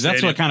thing leave the stadium.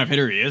 That's what kind of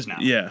hitter he is now.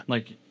 Yeah.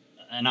 Like,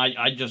 and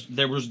I just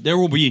there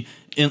will be,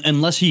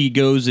 unless he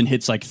goes and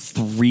hits like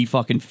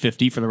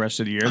 350 for the rest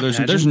of the year.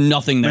 There's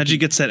nothing that Imagine he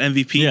gets that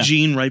MVP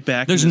gene right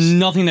back. There's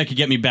nothing that could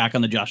get me back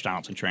on the Josh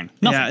Donaldson train.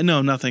 Nothing. Yeah,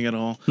 no, nothing at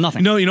all.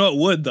 Nothing. No, you know what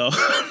would though?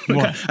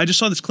 What? I just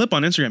saw this clip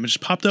on Instagram. It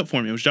just popped up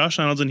for me. It was Josh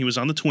Donaldson. He was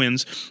on the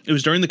Twins. It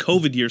was during the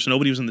COVID year, so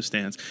nobody was in the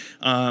stands.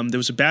 There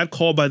was a bad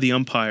call by the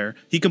umpire.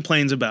 He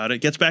complains about it,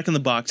 gets back in the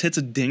box, hits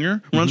a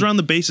dinger, runs around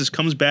the bases,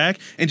 comes back,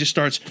 and just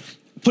starts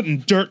putting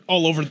dirt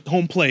all over the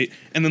home plate,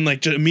 and then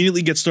like just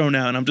immediately gets thrown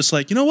out. And I'm just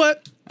like, you know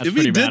what?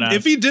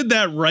 If he did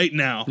that right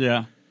now,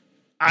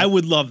 I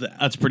would love that.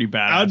 That's pretty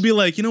bad. I would be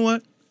like, you know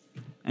what?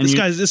 And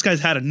this guy's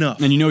had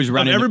enough. And he's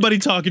running. Everybody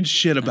talking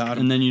shit about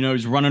him. And then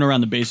he's running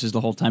around the bases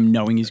the whole time,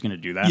 knowing he's going to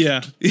do that.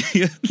 Yeah.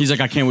 He's like,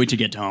 I can't wait to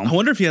get home. I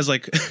wonder if he has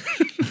like,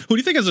 who do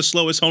you think has the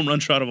slowest home run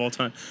trot of all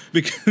time?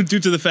 Due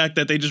to the fact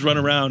that they just run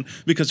around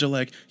because they're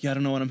like, I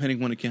don't know when I'm hitting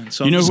one again.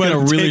 So you know who had a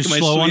really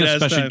slow one,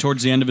 especially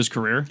towards the end of his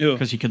career,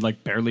 because he could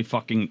like barely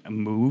fucking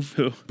move.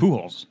 Who?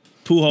 Pujols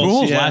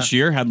Pujols last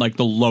year had like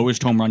the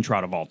lowest home run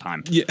trot of all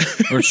time. Yeah.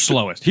 Or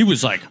slowest. He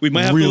was like, we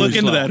might have really to look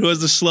into slow. that. Who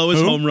has the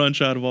slowest home run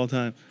trot of all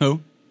time?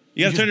 Who?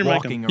 You gotta turn your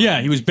mic on.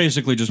 Yeah, he was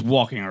basically just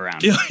walking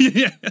around.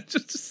 Yeah.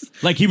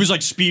 Like he was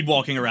like speed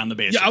walking around the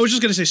bases. Yeah, I was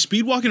just gonna say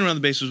speed walking around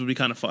the bases would be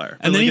kind of fire.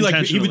 And then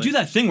he would do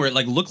that thing where it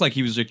like looked like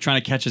he was like trying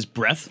to catch his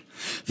breath.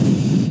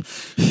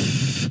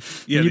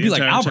 Yeah, and you'd be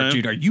like, Albert, time.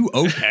 dude, are you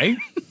okay?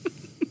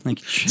 Like,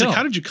 chill. It's like,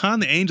 how did you con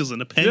the Angels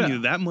into paying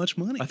you that much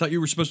money? I thought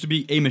you were supposed to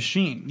be a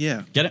machine.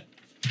 Yeah. Get it?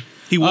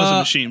 He was a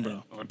machine,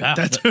 bro.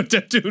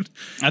 That dude.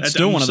 That's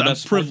still one of the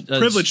best.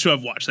 Privileged to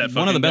have watched that.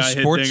 One of the best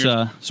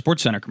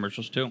Sports Center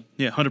commercials too.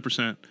 Yeah,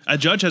 100%.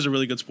 Judge has a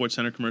really good Sports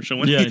Center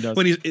commercial. He does.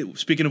 When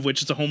speaking of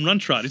which, it's a home run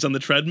trot. He's on the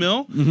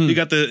treadmill. You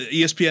got the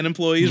ESPN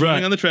employees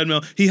running on the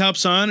treadmill. He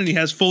hops on and he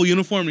has full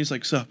uniform. And he's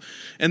like, "Sup?"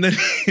 And then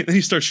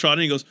he starts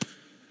trotting. He goes,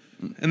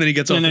 and then he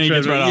gets off the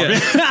treadmill. He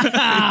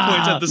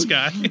points at the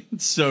sky.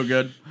 It's so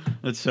good.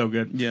 That's so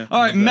good. Yeah.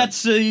 All right,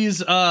 Metsies.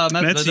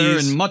 They're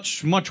in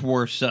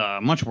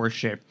much worse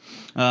shape.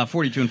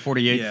 42 and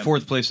 48,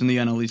 fourth place in the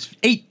NL East.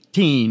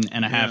 18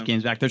 and a half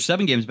games back. They're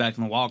 7 games back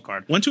from the wild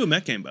card. Went to a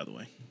Met game, by the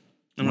way.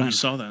 I don't know if you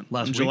saw that.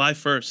 On July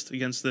 1st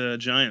against the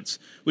Giants,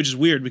 which is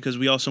weird because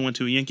we also went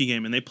to a Yankee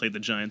game and they played the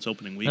Giants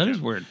opening weekend. That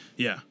is weird.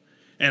 Yeah.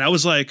 And I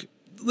was like,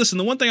 listen,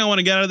 the one thing I want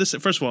to get out of this,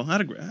 first of all, I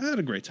had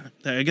a great time.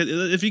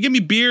 If you give me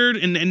Beard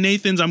and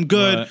Nathan's, I'm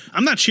good. Right.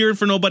 I'm not cheering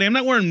for nobody. I'm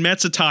not wearing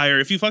Mets attire.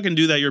 If you fucking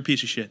do that, you're a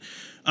piece of shit.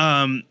 So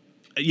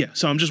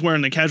I'm just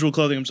wearing the casual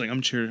clothing. I'm just like,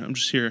 I'm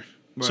just here.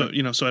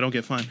 Right. So I don't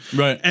get fined.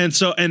 Right. And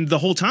the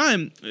whole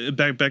time,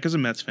 Becca's a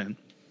Mets fan,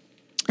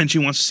 and she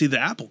wants to see the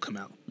apple come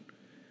out.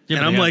 Yeah,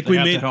 and I'm like, you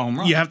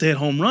have to hit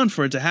home run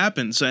for it to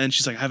happen. So, and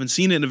she's like, I haven't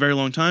seen it in a very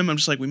long time. I'm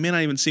just like, we may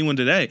not even see one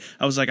today.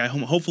 I was like,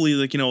 hopefully,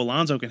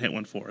 Alonso can hit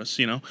one for us,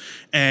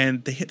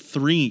 And they hit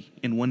 3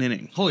 in 1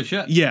 inning. Holy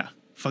shit! Yeah,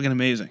 fucking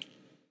amazing.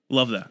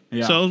 Love that.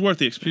 Yeah. So it was worth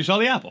the experience. You saw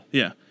the apple.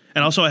 Yeah,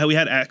 and also we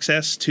had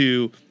access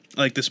to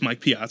like this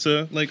Mike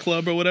Piazza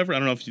club or whatever. I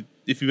don't know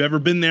if you've ever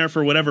been there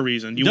for whatever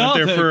reason. You went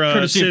there for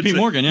courtesy of Pete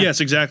Morgan. Yeah. Yes,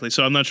 exactly.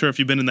 So I'm not sure if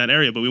you've been in that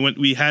area, but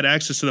we had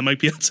access to the Mike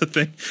Piazza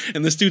thing,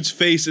 and this dude's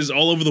face is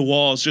all over the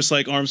walls, just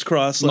like arms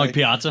crossed. Mike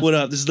Piazza. What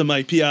up? This is the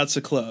Mike Piazza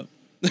Club.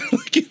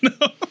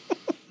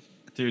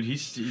 Dude,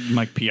 he's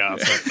Mike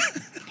Piazza.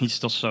 He's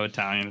still so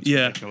Italian. It's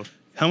ridiculous.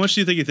 How much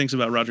do you think he thinks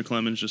about Roger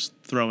Clemens just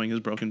throwing his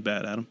broken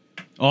bat at him?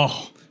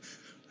 Oh.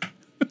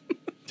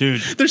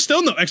 Dude. There's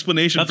still no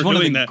explanation That's for one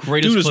doing of the that.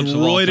 greatest Dude was clips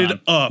of all roided time.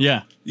 up.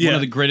 Yeah. One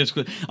of the greatest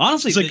clips.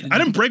 Honestly, It's like, I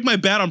didn't break my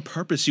bat on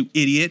purpose, you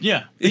idiot.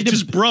 Yeah. It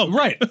just broke.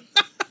 Right.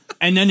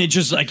 And then it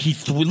just like he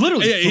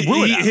literally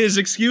threw it at him. His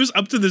excuse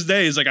up to this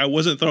day is like, I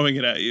wasn't throwing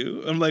it at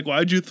you. I'm like,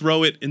 why'd you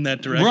throw it in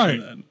that direction Right.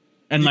 then?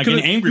 And like an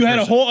angry You person. had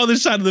a whole other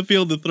side of the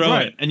field to throw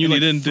it. And you like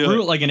didn't do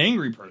threw it. it like an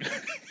angry person.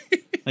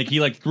 Like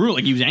he like threw it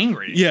like he was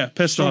angry. Yeah,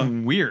 pissed So off.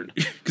 weird.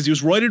 Because he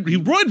was roided. He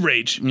roid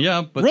rage.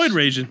 Yeah, but Roid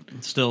raging.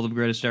 still the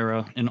greatest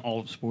era in all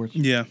of sports.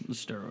 Yeah. The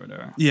steroid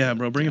era. Yeah,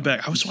 bro, bring it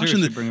back. I was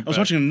Seriously, watching bring it I was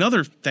back. watching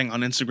another thing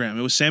on Instagram.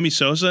 It was Sammy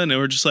Sosa, and they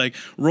were just like,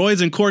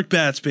 roids and cork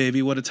bats,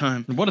 baby. What a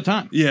time. What a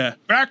time. Yeah.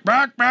 Back.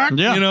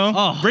 Yeah. You know?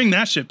 Oh. Bring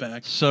that shit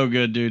back. So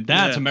good, dude.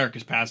 That's Yeah.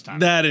 America's pastime.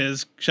 That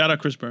is. Shout out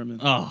Chris Berman.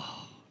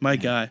 Oh. My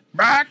guy.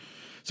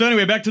 So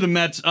anyway, back to the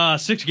Mets.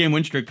 6-game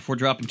win streak before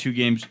dropping 2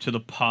 games to the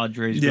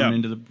Padres Yeah. going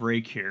into the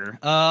break here.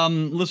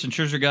 Listen,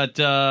 Scherzer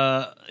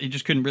got he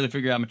just couldn't really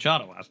figure out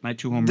Machado last night.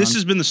 2 home runs. This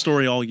has been the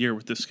story all year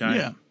with this guy.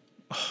 yeah,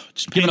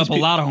 Just giving paying up a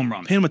these lot of home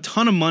runs. Paying him a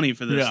ton of money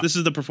for this. Yeah. This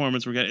is the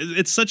performance we're getting.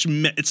 It's such a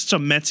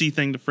Metsy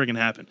thing to friggin'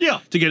 happen. Yeah.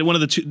 To get one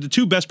of the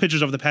two best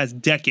pitchers of the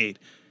past decade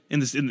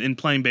in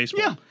playing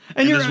baseball. Yeah,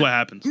 and this is what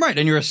happens. Right,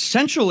 and you're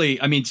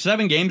essentially, I mean,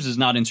 7 games is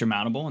not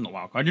insurmountable in the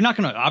wild card. You're not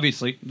going to,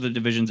 obviously, the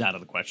division's out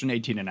of the question.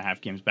 18 and a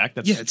half games back.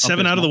 That's Yeah, it's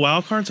 7 out of the abysmal.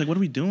 wild cards. Like, what are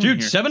we doing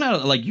Dude, here? 7 out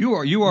of, like, you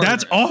are.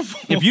 That's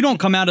awful. If you don't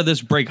come out of this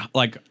break,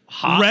 like,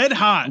 red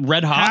hot.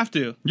 Have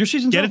to. Your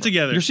season's Get over. it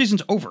together. Your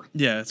season's over.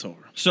 Yeah, it's over.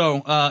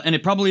 So, and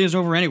it probably is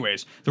over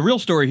anyways. The real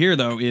story here,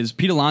 though, is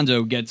Pete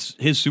Alonso gets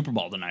his Super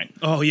Bowl tonight.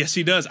 Oh, yes,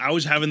 he does. I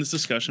was having this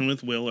discussion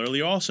with Will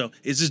earlier also.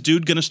 Is this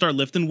dude going to start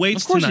lifting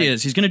weights Of course tonight? he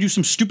is. He's going to do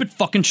some stupid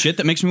fucking shit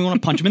that makes me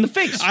want to punch him in the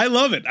face. I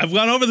love it. I've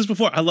gone over this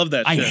before. I love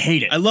that I shit.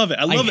 hate it. I love it.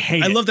 I love I it.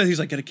 hate I it. love that he's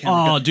like, get a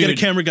camera Oh, guy. Get a dude.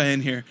 camera guy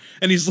in here.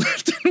 And he's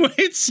lifting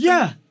weights.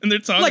 Yeah. And they're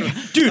talking.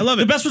 Like, dude, I love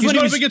it. the best was he's when he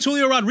going was- up against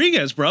Julio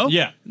Rodriguez, bro.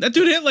 Yeah. That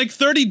dude hit like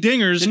 30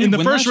 dingers Didn't he in the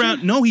win first last round.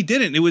 year? No, he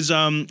didn't. It was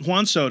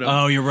Juan Soto.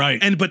 Oh, you're right.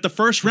 But the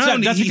first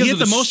round, that's he because hit of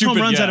the the most home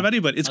stupid- runs yeah. out of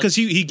anybody. It's because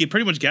he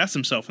pretty much gassed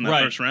himself in that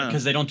right, first round.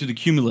 because they don't do the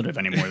cumulative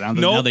anymore. Now,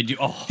 Nope. now they do.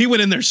 Oh, He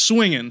went in there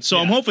swinging. So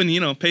I'm Yeah.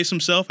 hoping, pace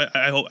himself.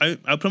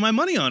 I put my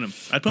money on him.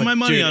 I put my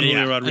money dude, on Julio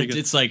yeah, Rodriguez.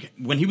 It's like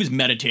when he was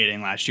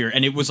meditating last year,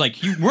 and it was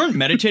like you weren't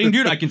meditating,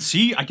 dude. I can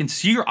see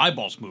your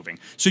eyeballs moving.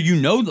 So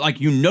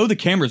the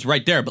camera's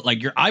right there, but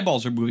like your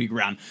eyeballs are moving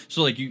around.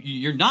 So like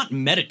you're not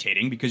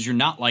meditating because you're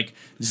not like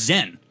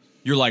Zen.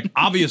 You're like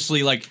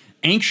obviously like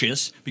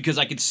anxious because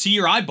I could see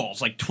your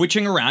eyeballs like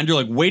twitching around. You're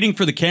like waiting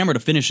for the camera to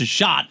finish his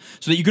shot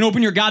so that you can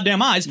open your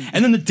goddamn eyes.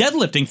 And then the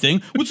deadlifting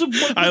thing.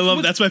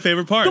 That's my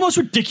favorite part. The most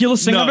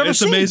ridiculous thing I've ever it's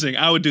seen. amazing.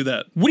 I would do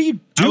that. What are you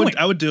doing?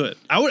 I would do it.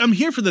 I'm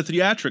here for the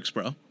theatrics,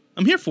 bro.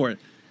 I'm here for it.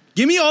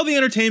 Give me all the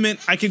entertainment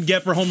I could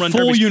get for home run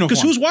Full derbies. uniform.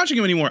 Because who's watching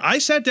them anymore? I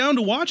sat down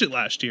to watch it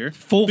last year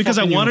Full because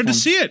I fucking wanted to uniform.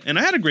 see it, and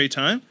I had a great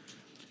time.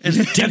 And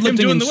him Deadlifting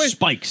doing in the weight.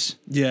 spikes.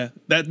 Yeah,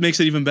 that makes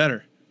it even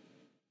better.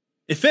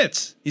 It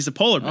fits. He's the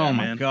polar bear, Oh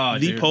my man.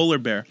 God, the dude. polar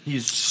bear.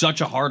 He's such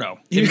a hardo.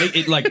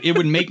 It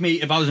would make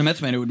me, if I was a Mets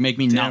fan, it would make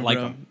me not Damn, like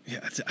bro. him. Yeah,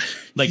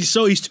 Like-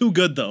 he's too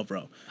good though,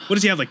 bro. What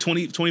does he have? Like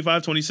 20,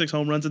 25, 26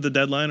 home runs at the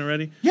deadline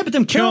already? Yeah, but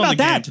then care Killing about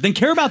the that. game. Then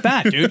care about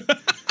that, dude.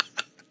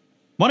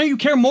 Why don't you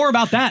care more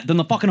about that than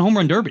the fucking home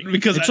run derby?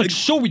 Because it's like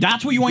so.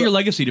 That's what you want your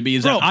legacy to be.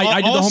 Is Bro, that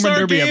I did the home run All-Star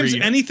derby every games,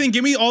 year. anything,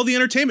 give me all the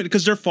entertainment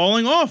because they're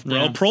falling off, bro.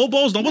 Yeah. Pro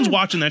Bowls, no one's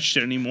watching that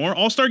shit anymore.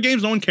 All-Star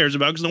games, no one cares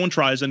about because no one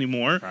tries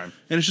anymore. Right.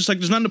 And it's just like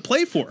there's nothing to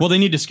play for. Well, they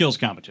need a skills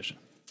competition.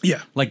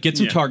 yeah. Like get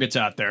some Yeah. targets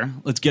out there.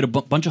 Let's get a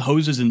bunch of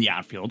hoses in the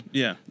outfield.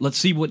 Yeah. Let's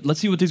see what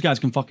these guys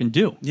can fucking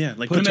do. Yeah,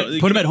 like put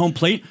them at home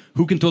plate.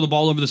 Who can throw the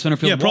ball over the center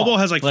field? Yeah, Pro wall? Bowl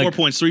has like 4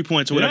 points, 3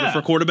 points, or whatever Yeah.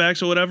 for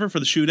quarterbacks or whatever for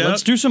the shootout.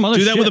 Let's do some other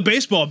Do that with shit. a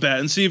baseball bat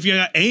and see if you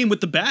got aim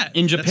with the bat.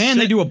 In That's Japan,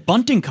 they sick. do a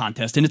bunting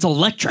contest, and it's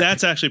electric.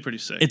 That's actually pretty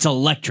sick. It's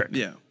electric.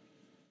 yeah.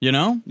 You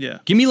know? Yeah.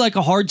 Give me like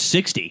a hard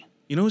 60.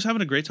 You know who's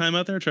having a great time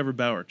out there? Trevor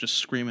Bauer, just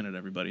screaming at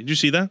everybody. Did you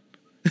see that?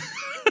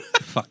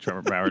 Fuck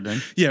Trevor Bauer,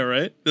 dude. Yeah,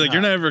 right. Like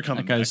you're never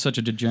coming That guy back. is such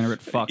a degenerate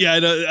fuck. Yeah, I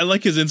know. I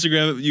like his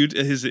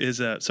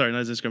Instagram, sorry, not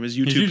his Instagram, his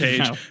YouTube YouTube page,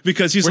 channel.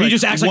 because he's Where he like,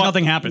 just acts like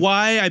nothing happened.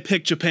 Why I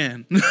picked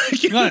Japan? Right.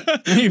 He picked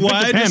Why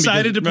I Japan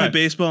decided because- to play right.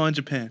 baseball in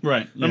Japan?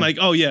 Right, I'm yeah. like,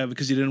 oh yeah,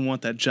 because you didn't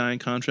want that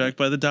giant contract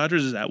by the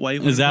Dodgers. Is that why?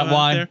 You Is that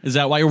why? Is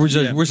that why? Or was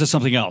Yeah. there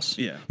something else?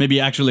 Yeah. Maybe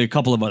actually a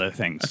couple of other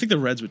things. I think the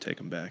Reds would take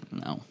him back.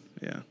 no.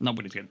 Yeah,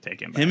 Nobody's going to take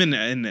him back. him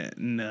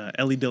and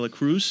Ellie De La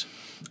Cruz.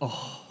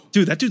 Oh,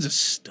 dude, that dude's a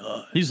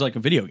stud. He's like a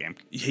video game.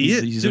 He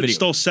is. He's a Dude, video.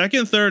 stole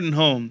second, third, and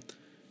home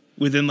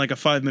within like a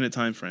 5-minute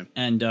time frame.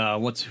 And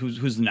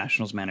who's the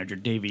Nationals manager?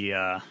 Davey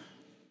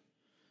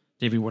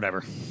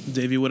whatever.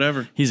 Davey,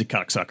 whatever. He's a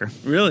cocksucker.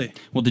 Really?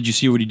 Well, did you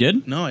see what he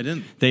did? No, I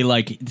didn't. They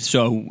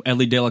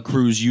Ellie De La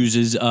Cruz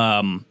uses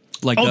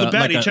like Oh, the a,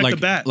 bat. like He a, checked like,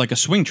 the bat. like a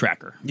swing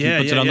tracker. Yeah,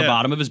 he puts yeah, it on the yeah.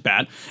 bottom of his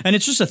bat, and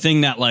it's just a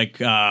thing that like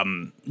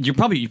you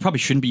probably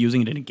shouldn't be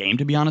using it in a game,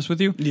 to be honest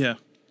with you. Yeah.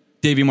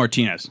 Davey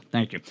Martinez,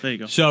 thank you. There you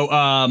go. So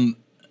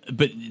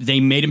but they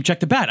made him check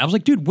the bat. I was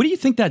like, dude, what do you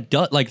think that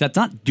does? Like that's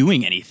not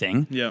doing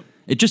anything. Yeah.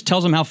 It just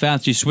tells him how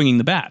fast he's swinging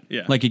the bat.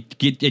 Yeah. Like it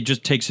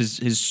just takes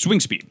his swing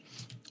speed.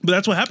 But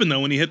that's what happened,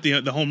 though, when he hit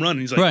the home run. And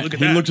he's like, Right. look at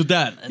He that. looked at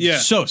that.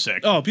 It's so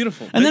sick. Oh,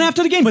 beautiful. And then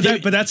after the game...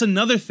 But that's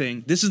another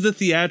thing. This is the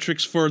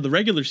theatrics for the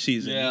regular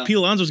season. Yeah. Pete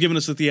Alonso's giving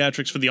us the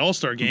theatrics for the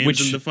All-Star games.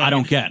 Which and the fucking, I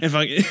don't get.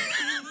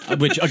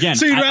 Which, again,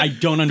 So I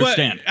don't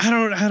understand.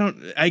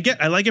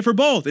 I like it for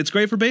both. It's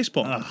great for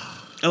baseball.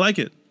 I like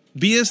it.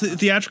 Be as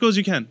theatrical as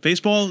you can.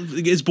 Baseball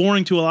is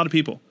boring to a lot of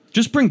people.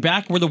 Just bring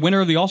back where the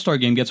winner of the All-Star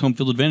game gets home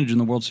field advantage in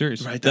the World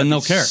Series. Right. Then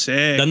they'll care.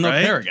 Sick, then they'll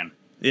right? care again.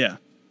 Yeah.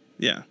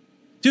 Yeah.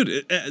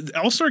 Dude,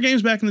 All-Star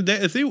games back in the day,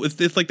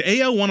 if like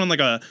the AL won on like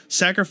a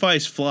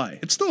sacrifice fly,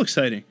 it's still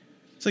exciting.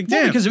 It's like,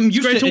 damn, because it it's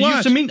great to watch.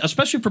 used to mean,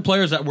 especially for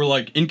players that were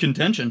like in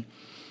contention,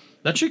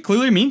 that shit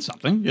clearly means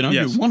something. You know,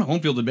 Yes. you want a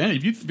home field advantage.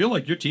 If you feel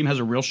like your team has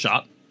a real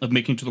shot of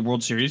making it to the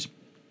World Series,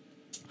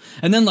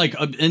 and then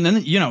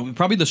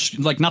probably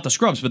not the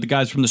scrubs, but the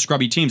guys from the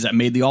scrubby teams that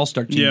made the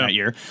All-Star team that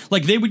year,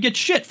 like they would get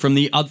shit from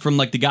the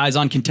guys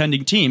on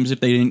contending teams if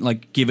they didn't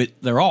like give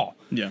it their all.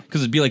 Yeah,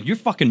 because it'd be like, you're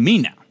fucking me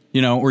now,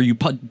 you know, or you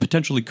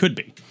potentially could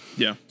be.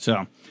 Yeah.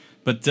 So,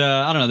 but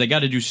I don't know. They got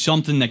to do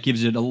something that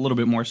gives it a little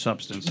bit more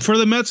substance. For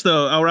the Mets,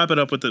 though, I'll wrap it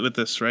up with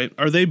this. Right?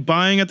 Are they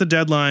buying at the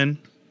deadline?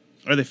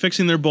 Are they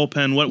fixing their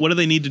bullpen? What do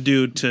they need to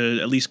do to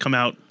at least come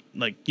out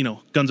like, you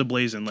know, guns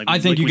a-blazing? Like I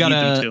think you need them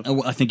gotta.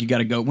 to? I think you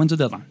gotta go. When's the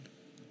deadline?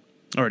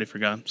 I already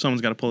forgot.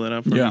 Someone's got to pull that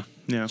up. For me.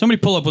 Yeah. Somebody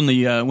pull up when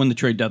the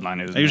trade deadline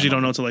is. I usually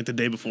don't know until like the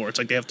day before. It's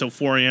like they have till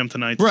 4 a.m.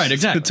 tonight. Right,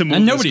 exactly. To move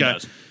and this nobody guy.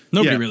 does.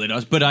 Nobody really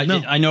does. But I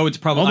know it's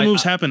probably all the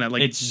moves happen at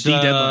like it's the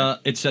deadline.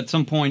 It's at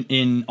some point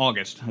in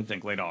August. I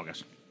think late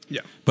August.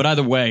 Yeah. But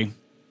either way,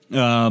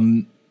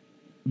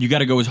 you got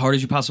to go as hard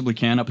as you possibly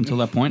can up until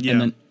that point,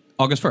 and then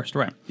August 1st,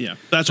 right? Yeah.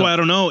 That's why I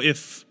don't know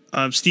if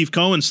Steve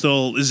Cohen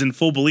still is in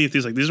full belief.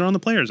 He's like, these are on the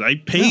players. I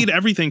paid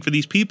everything for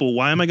these people.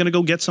 Why am I going to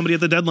go get somebody at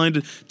the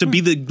deadline to be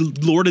the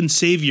Lord and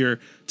Savior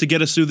to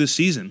get us through this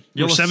season?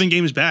 We're 7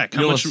 games back.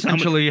 You'll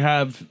essentially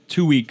have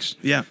 2 weeks.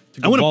 Yeah.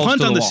 I wouldn't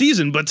punt on the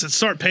season, but to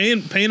start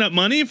paying up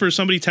money for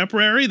somebody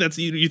temporary, that's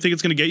you think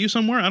it's going to get you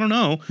somewhere? I don't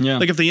know. Yeah.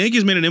 Like if the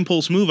Yankees made an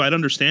impulse move, I'd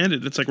understand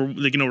it. It's like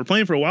we're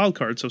playing for a wild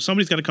card, so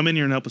somebody's got to come in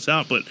here and help us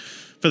out. But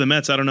for the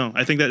Mets, I don't know.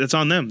 I think that it's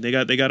on them. They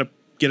got to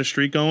get a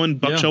streak going.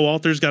 Buck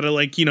Showalter's got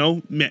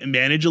to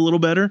manage a little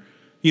better.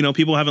 You know,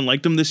 people haven't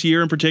liked him this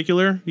year in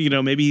particular. You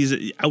know, maybe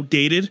he's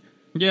outdated.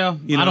 Yeah,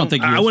 You know? I don't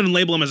think I wouldn't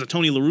label him as a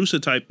Tony La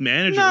Russa type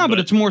manager. No, but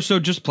it's more so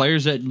just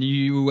players that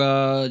you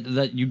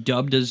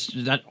dubbed as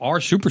that are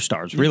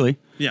superstars, really.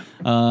 Yeah.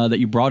 That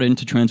you brought in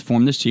to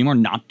transform this team are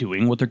not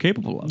doing what they're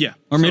capable of. Yeah.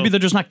 Or maybe they're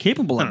just not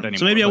capable of it anymore.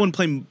 So maybe I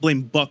wouldn't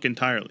blame Buck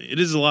entirely. It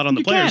is a lot on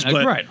the players,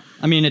 but right.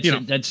 I mean,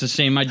 it's the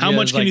same idea. How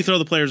much can you throw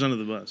the players under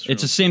the bus?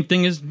 It's the same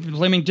thing as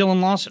blaming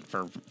Dylan Lawson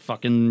for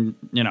fucking,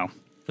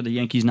 for the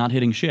Yankees not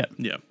hitting shit.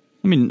 Yeah.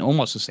 I mean,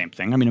 almost the same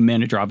thing. I mean, a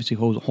manager obviously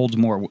holds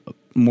more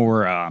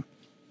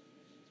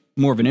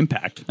of an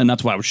impact, and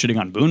that's why I was shitting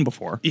on Boone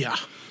before. Yeah.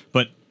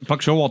 But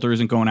Buck Showalter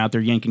isn't going out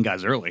there yanking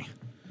guys early.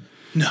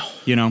 No.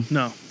 You know?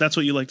 No. That's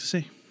what you like to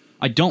see.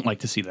 I don't like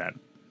to see that.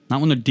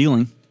 Not when they're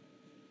dealing.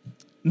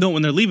 No,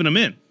 when they're leaving them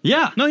in.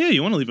 Yeah. No, yeah,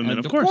 you want to leave them in.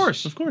 Of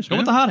course. Of course. Go man.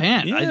 with the hot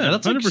hand. Yeah,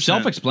 that's like 100%.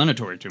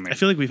 self-explanatory to me. I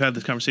feel like we've had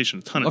this conversation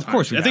a ton of times. Of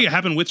course we I think have. it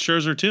happened with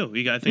Scherzer, too.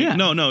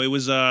 No, it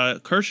was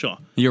Kershaw.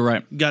 You're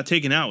right. Got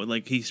taken out.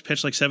 He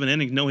pitched like 7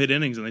 innings, no-hit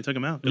innings, and they took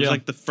him out. It was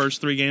like the first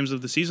 3 games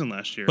of the season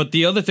last year. But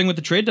the other thing with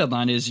the trade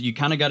deadline is you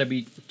kind of got to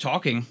be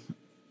talking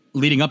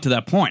leading up to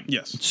that point.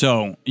 Yes.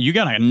 So you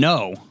got to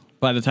know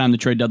by the time the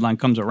trade deadline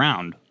comes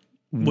around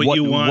what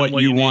you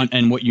want,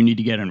 and what you need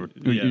to get in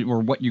Yeah. or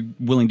what you're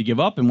willing to give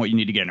up and what you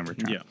need to get in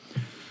return.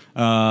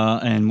 Yeah.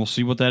 And we'll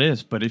see what that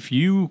is. But if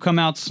you come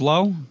out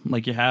slow,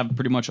 like you have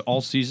pretty much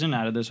all season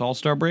out of this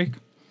All-Star break,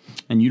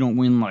 and you don't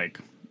win,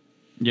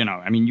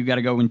 you got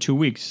to go in 2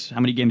 weeks.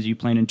 How many games are you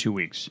playing in 2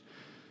 weeks?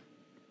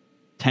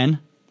 10?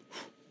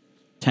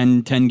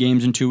 10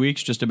 games in 2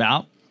 weeks, just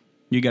about.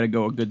 You got to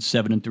go a good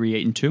 7-3,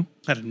 8-2.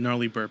 I had a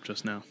gnarly burp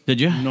just now.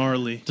 Did you?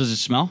 Gnarly. Does it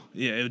smell?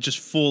 Yeah, it was just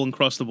full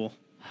Uncrustable.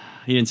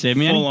 He didn't save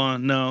me Full any?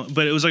 on, no.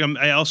 But it was like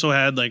I also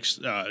had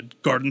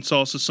garden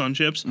salsa sun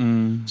chips,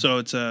 so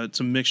it's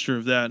a mixture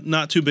of that.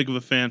 Not too big of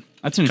a fan.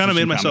 That's an kind of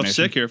made interesting myself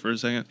combination. sick here for a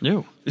second.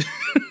 Ew.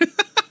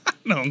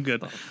 No, I'm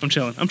good. I'm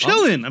chilling.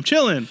 I'm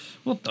chilling.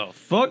 What the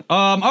fuck?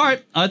 All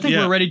right. I think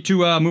Yeah. we're ready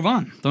to move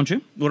on, don't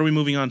you? What are we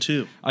moving on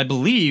to? I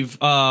believe,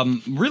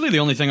 really the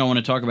only thing I want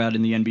to talk about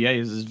in the NBA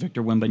is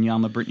Victor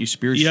Wembanyama, Britney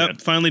Spears Yep,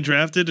 shit. finally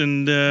drafted,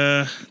 and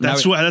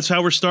that's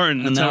how we're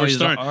starting. That's now how we're he's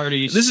starting.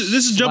 already This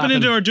is jumping slapping-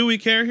 into our Do We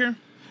Care here?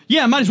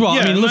 Yeah, might as well.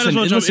 Yeah, I mean, might as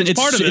well jump- listen. it's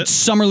part of it. It's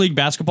summer league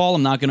basketball.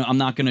 I'm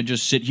not gonna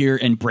just sit here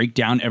and break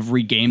down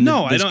every game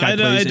No, that this guy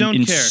plays I don't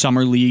in care.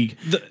 summer league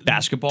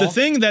basketball. The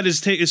thing that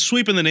is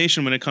sweeping the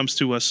nation when it comes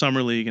to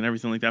summer league and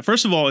everything like that.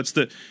 First of all, it's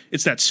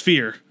that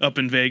sphere up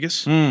in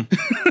Vegas.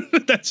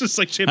 That's just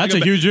like shaped That's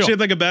like a huge deal. shaped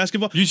like a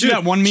basketball. You see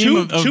that one meme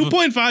of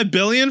 $2.5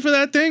 billion for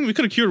that thing? We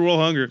could have cured world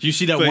hunger. Do you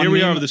see that but one here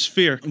we meme? are with the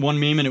sphere. One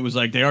meme, and it was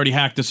like they already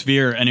hacked the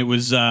sphere, and it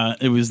was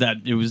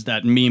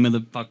that meme of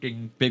the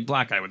fucking big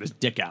black guy with his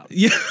dick out.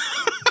 Yeah.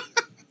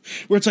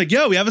 Where it's like,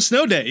 yo, we have a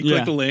snow day. You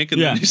click the link,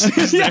 and then you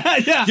see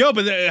yeah. Yo,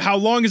 but how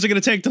long is it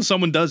going to take till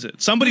someone does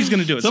it? Somebody's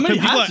going to do it. Somebody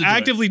People has are to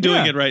actively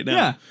doing it right now.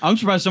 Yeah, I'm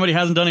surprised somebody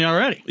hasn't done it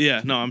already.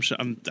 Yeah, no, I'm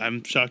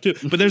shocked too.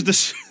 But there's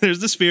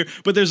this fear.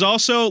 But there's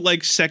also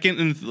like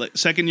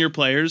second year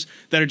players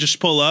that are just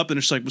pull up and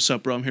it's like, what's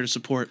up, bro? I'm here to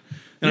support.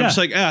 And I'm just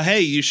like,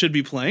 hey, you should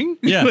be playing.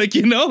 Yeah, like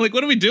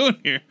what are we doing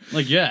here?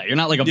 Like, you're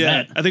not like a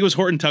vet. I think it was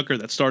Horton Tucker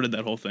that started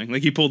that whole thing.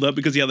 Like he pulled up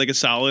because he had like a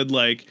solid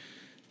like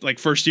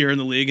first year in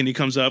the league, and he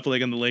comes up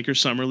like in the Lakers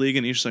summer league,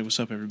 and he's just like,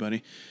 "What's up,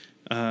 everybody?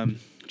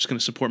 Just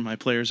gonna support my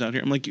players out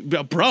here." I'm like,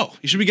 "Bro,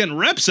 you should be getting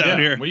reps out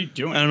here." What are you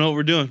doing? I don't know what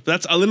we're doing.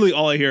 That's literally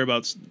all I hear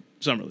about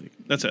summer league.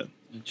 That's it.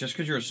 Just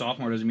because you're a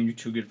sophomore doesn't mean you're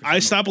too good for I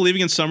stopped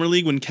believing in summer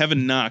league when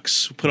Kevin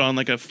Knox put on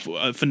like a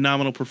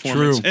phenomenal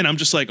performance, and I'm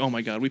just like, "Oh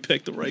my god, we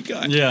picked the right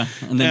guy." Yeah,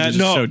 and then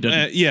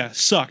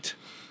sucked.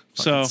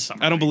 So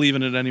I don't believe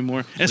in it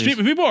anymore. And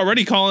people are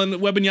already calling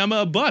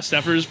Wembanyama a bust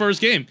after his first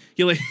game.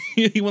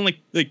 He won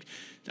like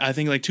I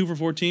think like 2 for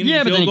 14.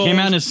 Yeah, but then he goals. came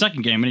out in his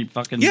second game and he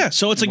fucking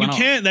So it's like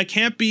that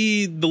can't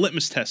be the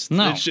litmus test.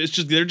 No, it's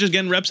just they're just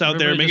getting reps out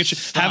there, making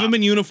sure, have them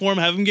in uniform,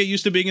 have them get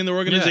used to being in the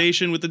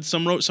organization with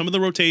some of the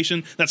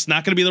rotation. That's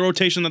not going to be the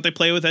rotation that they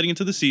play with heading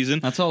into the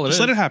season. That's all it is. Just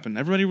let it happen.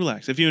 Everybody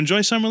relax. If you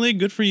enjoy summer league,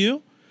 good for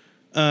you.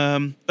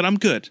 But I'm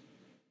good.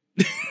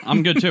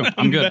 I'm good too.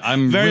 I'm good.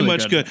 I'm very really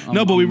much good.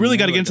 No, but we really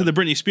got to get into the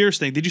Britney Spears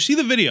thing. Did you see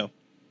the video?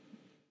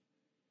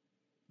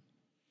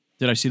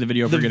 Did I see the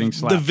video of her getting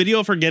slapped? The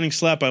video of her getting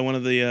slapped by one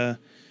of the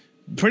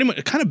pretty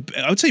much kind of,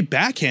 I would say,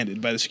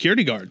 backhanded by the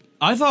security guard.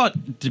 I thought,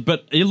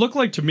 but it looked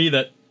like to me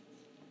that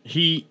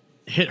he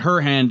hit her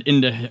hand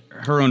into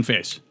her own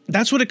face.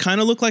 That's what it kind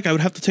of looked like. I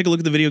would have to take a look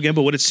at the video again,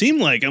 but what it seemed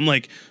like, I'm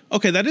like,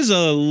 okay, that is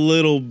a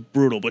little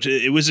brutal, but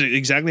it was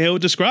exactly how it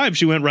described.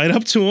 She went right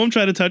up to him,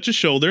 tried to touch his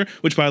shoulder,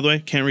 which, by the way,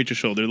 can't reach his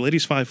shoulder. The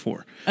lady's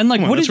 5'4". And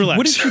like, what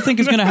does she think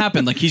is going to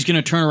happen? Like, he's going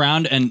to turn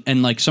around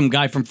and like some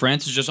guy from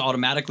France is just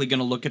automatically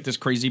going to look at this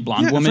crazy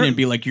blonde woman and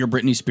be like, "You're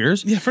Britney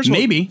Spears." Yeah, first of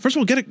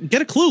all,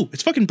 get a clue.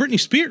 It's fucking Britney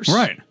Spears,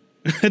 right?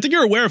 I think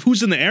you're aware of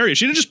who's in the area.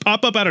 She didn't just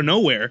pop up out of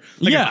nowhere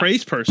like a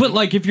crazy person. But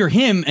like, if you're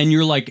him and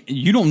you're like,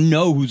 you don't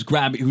know who's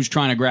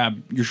trying to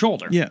grab your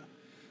shoulder. Yeah.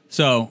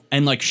 So,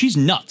 and like, she's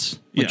nuts.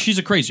 Like, she's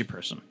a crazy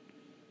person.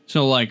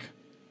 So like,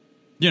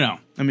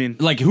 I mean,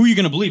 like, who are you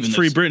going to believe in this?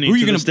 Free Britney who are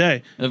you to this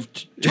day.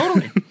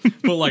 Totally.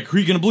 But like, who are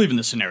you going to believe in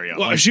this scenario?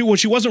 Well, she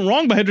wasn't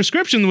wrong by her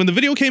description. When the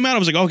video came out, I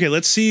was like, okay,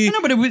 let's see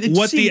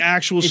what the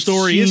actual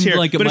story is here.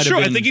 Like but it's true.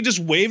 I think he just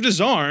waved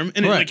his arm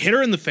and it like hit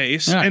her in the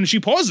face, and she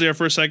paused there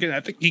for a second.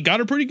 I think he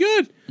got her pretty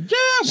good. Yeah,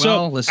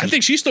 well, listen. I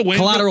think she's still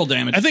waiting. Collateral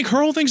damage. I think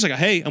her whole thing's like,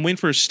 hey, I'm waiting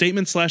for a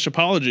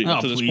statement/apology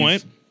up to this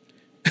point.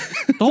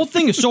 The whole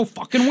thing is so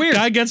fucking weird.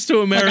 Guy gets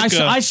to America. Like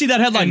I see that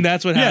headline. And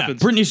that's what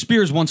happens. Britney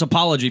Spears wants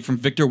apology from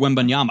Victor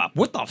Wembanyama.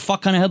 What the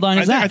fuck kind of headline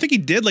is that? I think he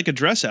did like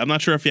address it. I'm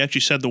not sure if he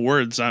actually said the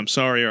words "I'm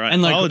sorry" or "I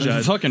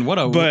apologize." Fucking what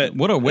a wake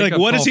like, up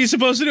what call. is he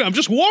supposed to do? I'm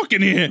just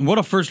walking here. What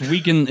a first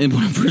week in the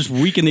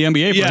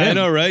NBA for him. I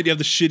know, right? You have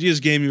the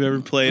shittiest game you've ever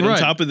played. Right. On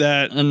top of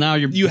that, and now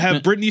you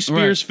have Britney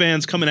Spears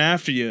fans coming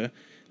after you.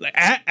 Like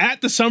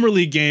at the summer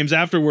league games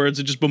afterwards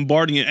and just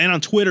bombarding it, and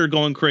on Twitter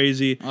going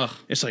crazy. Ugh.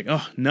 It's like,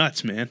 oh,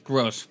 nuts, man.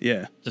 Gross.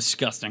 Yeah.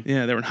 Disgusting.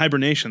 Yeah, they were in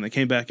hibernation. They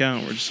came back out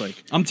and we're just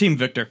like, I'm Team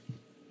Victor.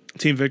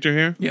 Team Victor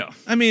here? Yeah.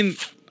 I mean,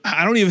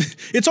 I don't even,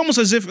 it's almost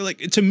as if, like,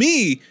 to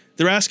me,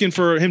 they're asking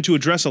for him to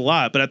address a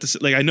lot, but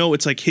I know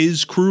it's like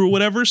his crew or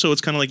whatever, so it's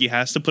kind of like he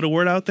has to put a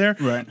word out there.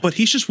 Right. But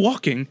he's just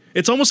walking.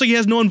 It's almost like he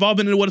has no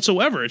involvement in it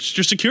whatsoever. It's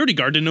just security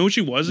guard didn't know who she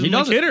was and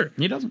hit her.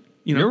 He doesn't.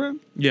 You're right.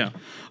 Yeah.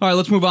 All right,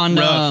 let's move on.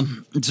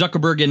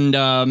 Zuckerberg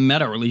and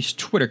Meta released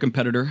Twitter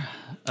competitor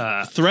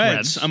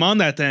Threads. I'm on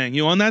that thing.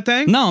 You on that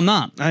thing? No, I'm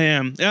not. I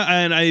am. Yeah,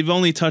 and I've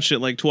only touched it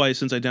like twice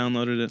since I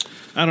downloaded it.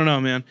 I don't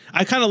know, man.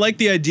 I kind of like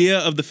the idea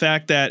of the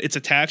fact that it's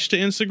attached to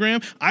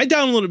Instagram. I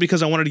downloaded it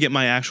because I wanted to get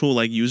my actual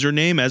like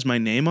username as my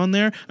name on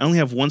there. I only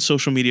have one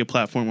social media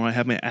platform where I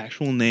have my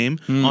actual name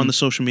on the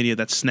social media.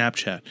 That's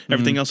Snapchat.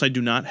 Everything else I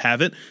do not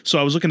have it. So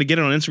I was looking to get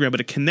it on Instagram, but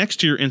it connects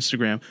to your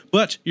Instagram.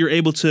 But you're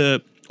able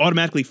to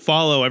automatically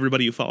follow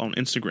everybody you follow on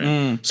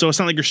Instagram. So it's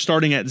not like you're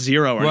starting at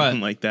zero or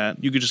anything like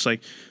that. You could just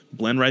like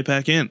blend right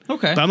back in.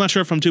 Okay. But I'm not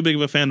sure if I'm too big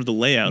of a fan of the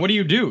layout. What do?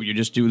 You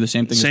just do the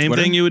same thing as Twitter? Same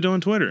thing you would do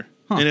on Twitter.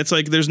 Huh. And it's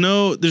like there's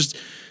no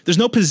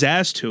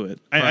pizzazz to it.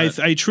 Right.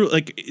 I truly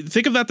like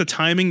think of that the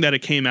timing that it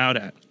came out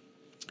at.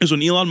 Is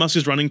when Elon Musk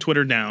is running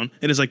Twitter down,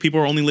 and it's like people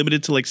are only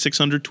limited to like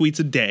 600 tweets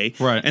a day.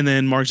 Right. And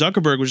then Mark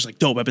Zuckerberg was just like,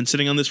 dope, I've been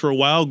sitting on this for a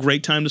while.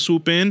 Great time to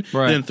swoop in.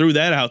 Right. And then threw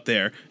that out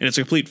there. And it's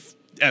a complete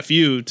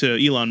FU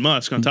to Elon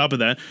Musk on top of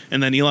that.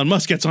 And then Elon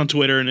Musk gets on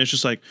Twitter, and it's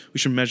just like, we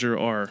should measure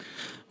our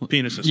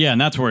penises. Yeah,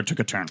 and that's where it took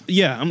a turn.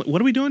 Yeah. What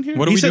are we doing here?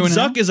 What are we doing He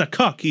said Zuck now? is a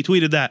cuck. He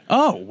tweeted that.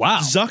 Oh, wow.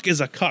 Zuck is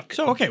a cuck.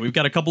 So, okay, we've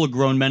got a couple of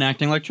grown men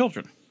acting like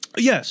children.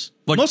 Yes.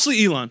 Like,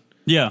 mostly Elon.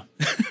 Yeah.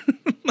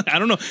 I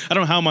don't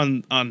know how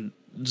I'm on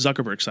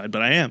Zuckerberg's side,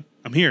 but I am.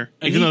 I'm here.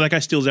 Even though that guy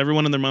steals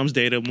everyone and their mom's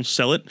data and will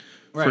sell it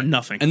for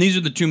nothing. And these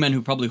are the two men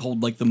who probably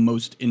hold like the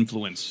most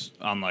influence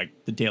on like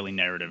the daily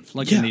narrative,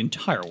 like in the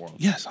entire world.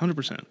 Yes,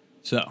 100%.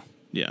 So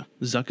yeah,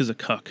 Zuck is a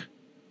cuck.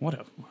 What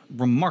a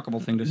remarkable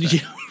thing to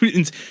say.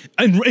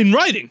 in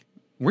writing.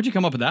 Where'd you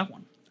come up with that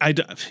one?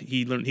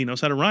 He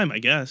knows how to rhyme, I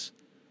guess.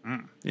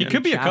 He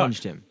could be a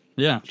Challenged coach. him.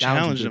 Yeah,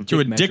 Challenged him to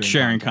a dick measuring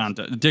sharing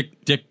contest.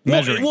 Dick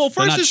measuring. Well,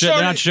 first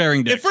they're not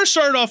sharing dick. It first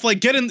started off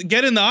like get in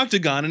the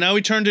octagon, and now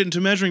he turned it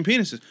into measuring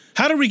penises.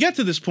 How did we get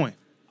to this point?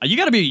 You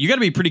gotta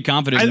be pretty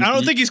confident. I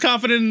don't think he's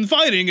confident in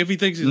fighting if he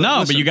thinks he's No,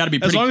 like, but you gotta be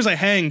as pretty- long as I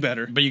hang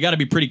better. But you got to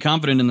be pretty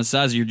confident in the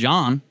size of your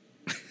John,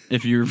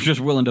 if you're just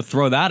willing to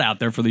throw that out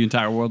there for the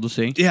entire world to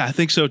see. Yeah, I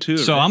think so too.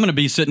 So right? I'm gonna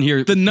be sitting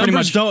here. The numbers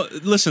much,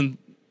 don't listen.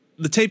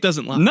 The tape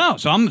doesn't lie. No,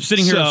 so I'm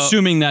sitting here So-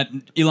 assuming that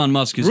Elon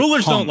Musk is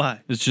Rulers hung. don't lie.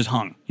 It's just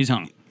hung. He's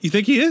hung. You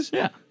think he is?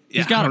 Yeah.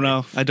 Yeah, He's gotta I don't be.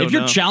 know. I don't If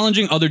you're know.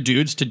 challenging other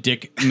dudes to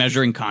dick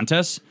measuring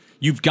contests,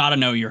 you've got to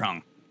know you're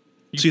hung.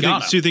 So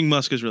you think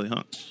Musk is really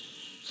hung?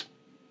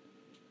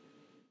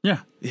 Yeah.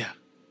 Yeah.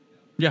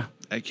 Yeah.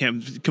 I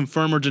can't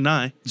confirm or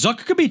deny.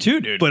 Zuck could be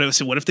too, dude. But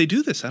what if they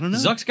do this? I don't know.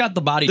 Zuck's got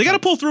the body. They got to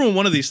type. pull through on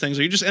one of these things.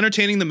 Are you just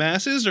entertaining the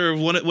masses, or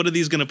what are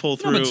these going to pull No,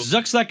 through? but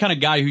Zuck's that kind of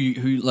guy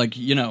who like,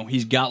 you know,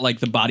 he's got like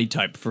the body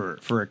type for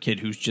a kid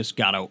who's just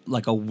got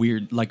a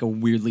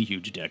weirdly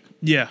huge dick.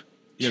 Yeah.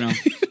 You know.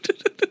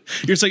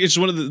 You're just like it's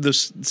one of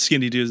those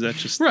skinny dudes that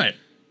just Right.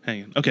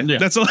 hanging. Okay, Yeah.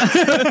 that's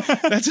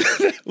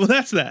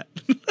that's that.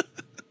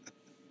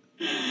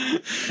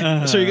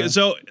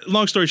 So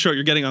long story short,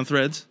 you're getting on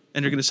Threads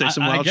and you're going to say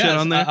some wild shit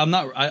on there. I'm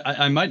not.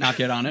 I might not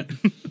get on it.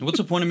 What's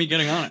the point of me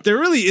getting on it? There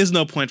really is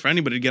no point for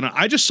anybody to get on.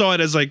 I just saw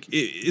it as like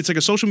it's like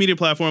a social media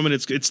platform, and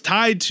it's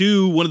tied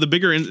to one of the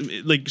bigger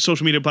like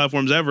social media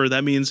platforms ever.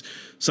 That means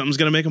something's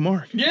going to make a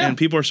mark. Yeah. And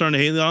people are starting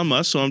to hate Elon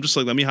Musk, so I'm just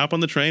like, let me hop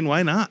on the train.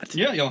 Why not?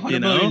 Yeah, 100 You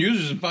know? million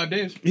users in 5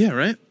 days. Yeah,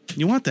 right.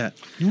 You want that?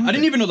 I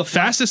didn't even know the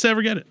Fastest to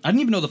ever get it. I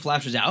didn't even know the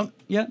Flash was out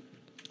yet.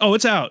 Oh,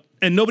 it's out,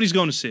 and nobody's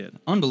going to see it.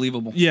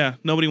 Unbelievable. Yeah,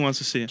 nobody wants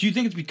to see it. Do you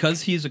think it's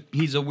because he's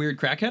a weird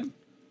crackhead?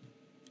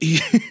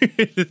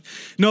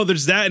 No,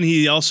 there's that, and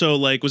he also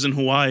like was in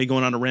Hawaii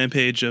going on a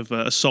rampage of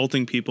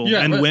assaulting people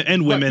and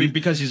women.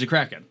 because he's a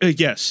crackhead.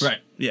 Yes, Right.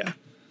 Yeah,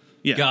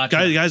 yeah. Gotcha.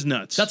 Guy's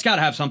nuts. That's got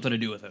to have something to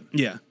do with it.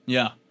 yeah.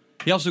 Yeah.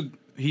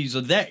 He's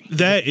a they. He's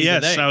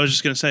Yes, a they. I was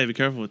just gonna say, be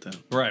careful with that.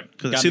 Right.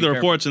 Because I Gotta see be the careful.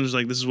 reports, and it's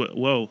like, this is what,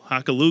 whoa,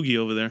 Hakalugi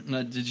over there.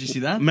 Did you see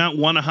that? Mount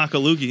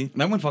Wanahakalugi.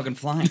 That went fucking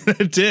flying.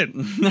 It did.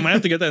 I might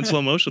have to get that in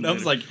slow motion. That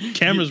was later. like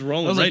cameras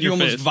rolling That was right like in you your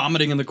almost face.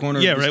 vomiting in the corner.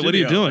 Yeah, of the right, what are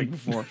you studio, doing?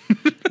 like before.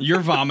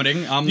 You're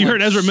vomiting. I'm You like,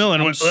 heard Ezra Miller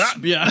and went,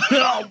 yeah.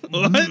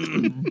 what?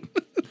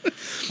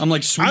 I'm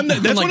like sweet. That's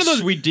I'm one like of those-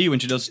 Sweet D when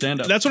she does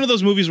stand up. That's one of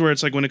those movies where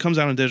it's like when it comes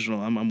out on digital,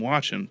 I'm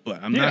watching,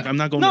 but I'm Yeah.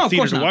 not going No, to of the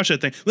theater course to not. watch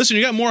that thing. Listen,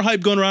 you got more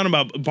hype going around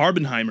about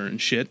Barbenheimer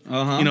and shit.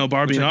 Uh-huh. You know,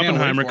 Barbie Which and I can't wait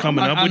Oppenheimer for.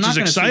 coming I'm up, not which is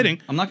gonna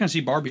exciting. I'm not going to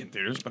see Barbie in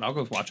theaters, but I'll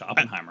go watch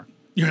Oppenheimer.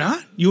 You're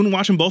not? You wouldn't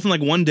watch them both in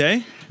like one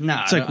day?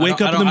 Nah, It's like I wake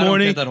don't- up I in the don't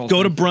morning, get that whole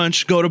go to thing.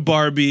 brunch, go to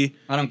Barbie,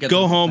 I don't get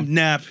go that whole home, thing.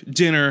 nap,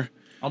 dinner.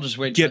 I'll just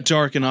wait. Get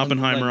dark and I'll,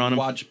 Oppenheimer like, on 'em.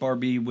 Watch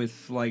Barbie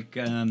with like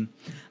I don't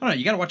know.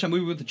 You got to watch that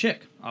movie with the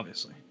chick,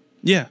 obviously.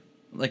 Yeah.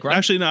 Like right.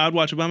 Actually, no, I'd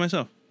watch it by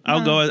myself.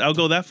 I'll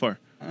go that far.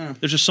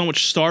 There's just so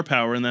much star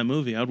power in that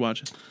movie. I'd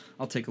watch it.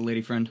 I'll take a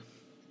lady friend.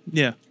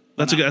 Yeah.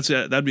 That's a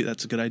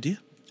good idea.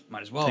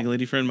 Might as well. Take a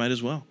lady friend, might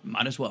as well.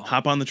 Might as well.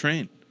 Hop on the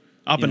train.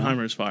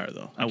 Oppenheimer is fire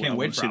though. I can't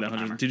wait wanna for see that.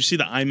 Oppenheimer. Did you see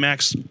the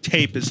IMAX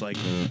tape is like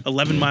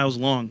 11 miles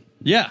long?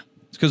 Yeah,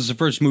 it's because it's the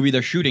first movie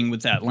they're shooting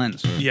with that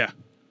lens. Yeah.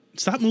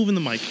 Stop moving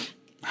the mic.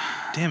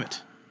 Damn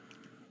it.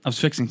 I was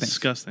fixing things.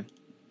 Disgusting.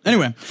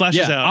 Anyway,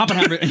 Flashes yeah, out.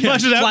 Oppenheimer.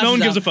 Flashes out, no one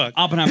gives a fuck.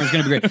 Oppenheimer's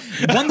gonna be great.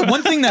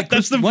 One thing that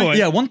That's the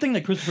point. one thing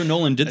that Christopher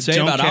Nolan did say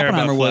don't about care about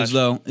Oppenheimer was Flash.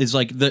 though is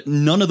like that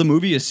none of the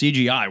movie is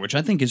CGI, which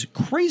I think is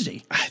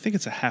crazy. I think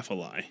it's a half a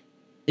lie.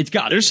 It's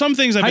got There's some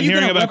things I've How been you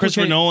hearing gonna about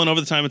Christopher replicate- Nolan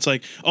over the time. It's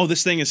like, oh,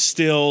 this thing is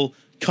still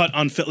cut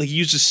on film. Like he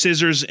uses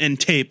scissors and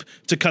tape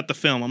to cut the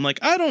film. I'm like,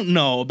 I don't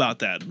know about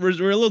that. We're a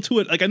little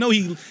too like I know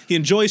he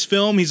enjoys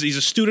film. He's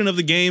a student of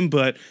the game,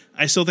 but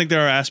I still think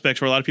there are aspects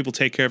where a lot of people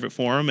take care of it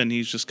for him, and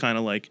he's just kind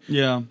of like,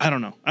 Yeah. I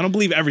don't know. I don't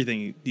believe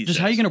everything he Just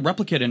says. how you gonna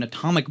replicate an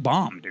atomic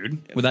bomb, dude,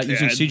 without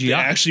using They CGI?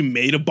 actually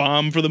made a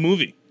bomb for the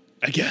movie,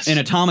 I guess. An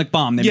atomic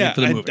bomb they yeah, made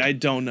for the movie. I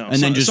don't know. And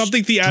then just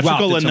something dropped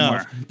theatrical it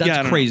enough. somewhere. That's Yeah, I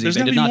don't know. crazy. There's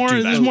They gotta did be not more.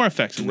 do There's that. more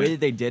effects The in way there. that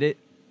they did it,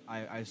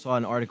 I saw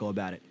an article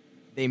about it.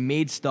 They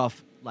made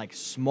stuff like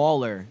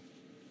smaller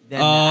than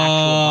the actual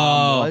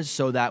bomb was,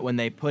 so that when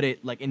they put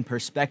it like in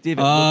perspective,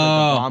 it looked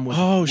like the bomb was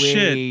Oh way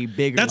shit!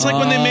 bigger. That's like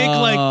when they make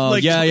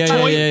like yeah,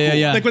 toy,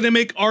 yeah. like when they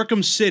make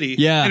Arkham City,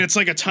 Yeah. and it's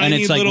like a tiny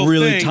And it's, like, little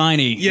really thing.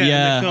 tiny. Yeah, and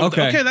Yeah, they filmed it.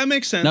 okay. Okay, that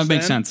makes sense. That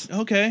makes then. sense.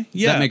 Okay,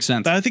 yeah, That makes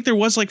sense. But I think there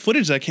was like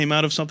footage that came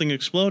out of something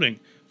exploding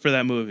for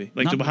that movie,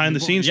 like the behind the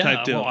scenes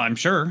type deal. Well, I'm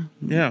sure.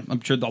 Yeah.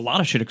 I'm sure a lot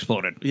of shit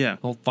exploded. Yeah.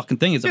 The whole fucking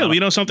thing is Yeah, about well, you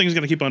know something's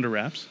gonna keep under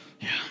wraps.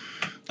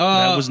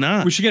 that that was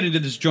not. We should get into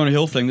this Jonah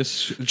Hill thing.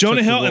 This Jonah took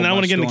the Hill, world and I by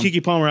want to get into storm. Kiki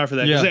Palmer after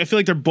that because Yeah. I feel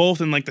like they're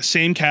both in like the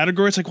same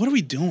category. It's like, what are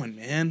we doing,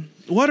 man?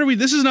 What are we?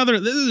 This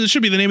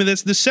should be the name of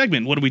this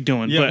segment. What are we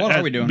doing? Yeah, what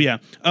are we doing? Yeah,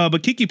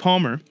 but Kiki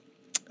Palmer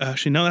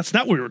Actually, no, that's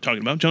not what we were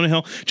talking about. Jonah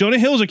Hill. Jonah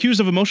Hill is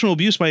accused of emotional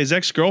abuse by his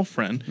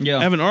ex-girlfriend. Yeah.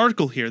 I have an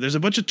article here. There's a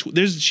bunch of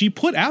she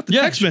put out the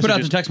text she messages. put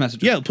out the text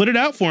messages. Yeah, put it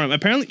out for him.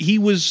 Apparently,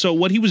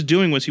 what he was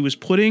doing was he was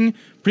putting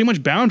pretty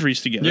much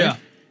boundaries together. Yeah.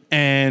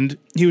 And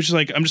he was just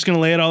like, I'm just going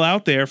to lay it all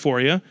out there for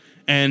you.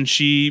 And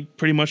she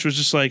pretty much was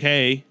just like,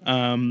 hey,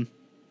 can't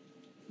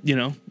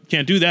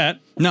do that.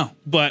 No.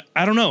 But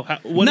I don't know.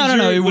 What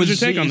was your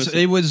take on this?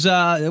 It was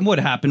what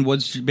happened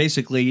was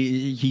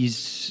basically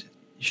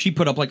she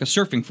put up like a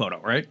surfing photo,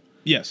 right?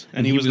 Yes,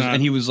 and he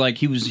was like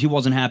he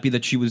wasn't happy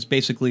that she was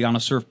basically on a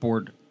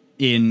surfboard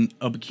in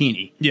a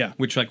bikini. Yeah,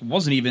 which like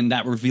wasn't even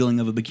that revealing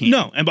of a bikini.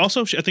 No, and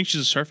also I think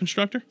she's a surf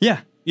instructor.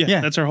 Yeah.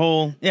 Yeah, that's her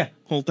whole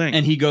thing.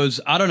 And he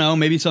goes, I don't know,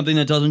 maybe something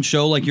that doesn't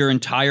show like your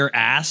entire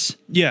ass.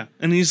 Yeah,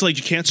 and he's like,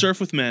 you can't surf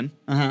with men.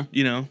 Right?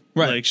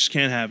 Like just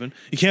can't happen.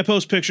 You can't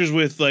post pictures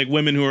with like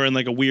women who are in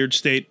like a weird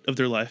state of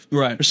their life,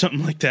 right, or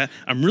something like that.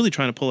 I'm really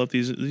trying to pull up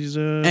these.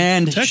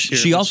 And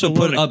she also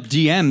put up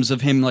DMs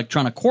of him like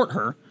trying to court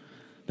her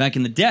back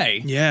in the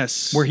day.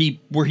 Yes, where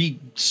he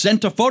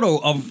sent a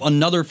photo of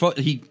another photo.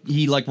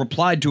 He like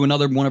replied to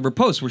another one of her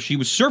posts where she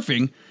was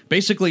surfing.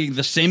 Basically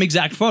the same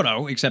exact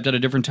photo, except at a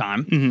different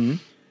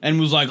time, and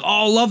was like,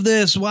 "Oh, love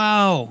this!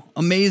 Wow,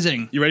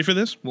 amazing!" You ready for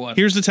this? What?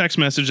 Here's the text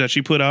message that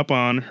she put up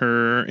on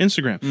her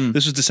Instagram.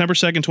 This was December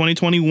 2nd,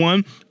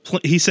 2021.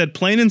 He said,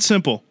 "Plain and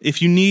simple.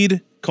 If you need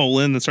 (:"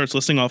 that starts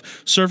listing off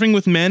surfing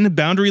with men,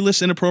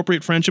 boundaryless,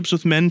 inappropriate friendships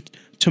with men,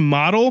 to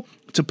model."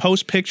 To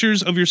post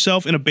pictures of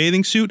yourself in a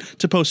bathing suit,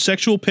 to post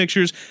sexual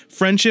pictures,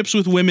 friendships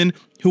with women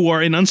who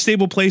are in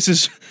unstable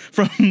places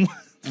from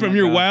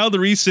your wild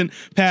recent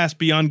past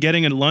beyond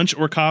getting a lunch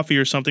or coffee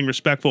or something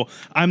respectful.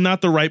 I'm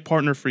not the right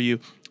partner for you.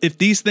 If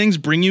these things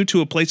bring you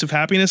to a place of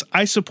happiness,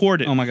 I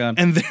support it. Oh my God.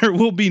 And there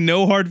will be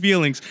no hard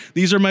feelings.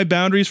 These are my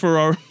boundaries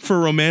for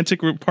romantic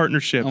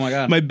partnership. Oh my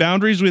God. My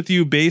boundaries with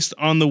you based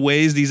on the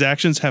ways these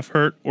actions have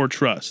hurt or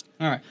trust.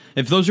 All right.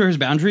 If those are his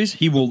boundaries,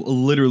 he will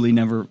literally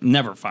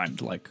never find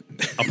like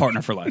a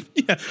partner for life.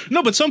 Yeah.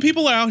 No, but some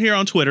people are out here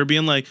on Twitter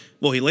being like,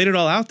 well, he laid it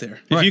all out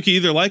there. If you can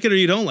either like it or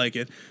you don't like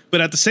it.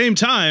 But at the same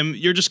time,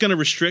 you're just going to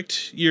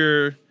restrict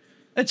your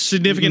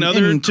significant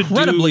other to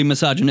incredibly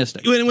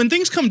misogynistic. When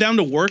things come down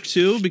to work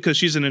too, because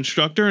she's an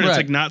instructor and it's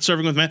like not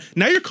serving with men.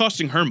 Now you're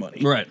costing her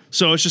money, right?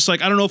 So it's just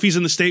like I don't know if he's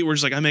in the state where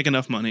it's like I make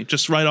enough money,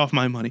 just write off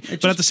my money.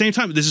 But at the same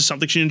time, this is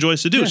something she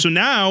enjoys to do. Yeah. So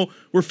now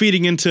we're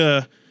feeding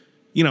into,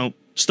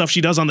 stuff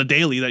she does on the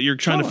daily that you're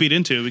trying to feed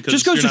into because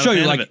just goes to show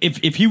you, like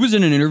if he was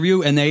in an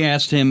interview and they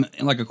asked him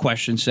like a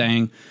question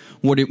saying,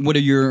 What do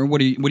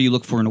you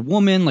look for in a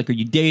woman? Like, are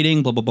you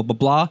dating? Blah blah blah blah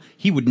blah.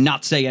 He would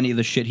not say any of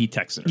the shit he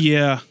texted her.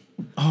 Yeah.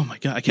 Oh my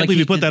God! I can't believe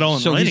you put that all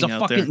in writing he's a out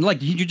fucking, there. Like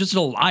you're just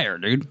a liar,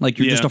 dude. Like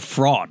you're just a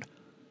fraud,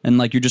 and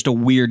like you're just a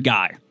weird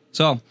guy.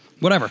 So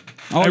whatever.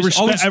 I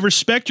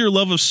respect your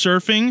love of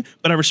surfing,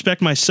 but I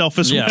respect myself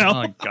as well.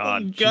 Oh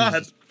God. Oh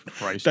God.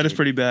 Christ, that is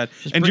pretty bad.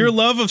 Your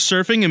love of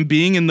surfing and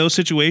being in those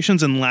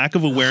situations and lack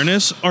of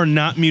awareness are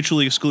not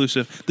mutually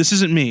exclusive. This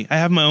isn't me. I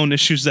have my own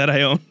issues that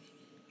I own.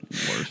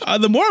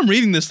 The more I'm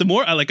reading this, the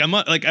more I'm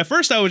like at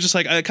first I was just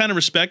like I kind of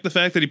respect the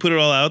fact that he put it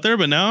all out there,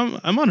 but now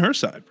I'm on her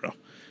side, bro.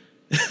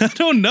 I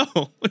don't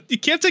know. You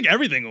can't take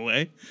everything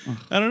away.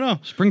 I don't know.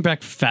 Just bring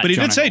back fat. But he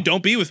Jonah did say, Hill.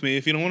 "Don't be with me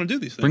if you don't want to do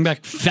these things." Bring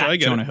back fat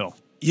Jonah Hill.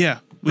 Yeah,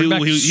 he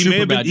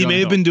may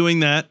have been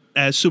doing that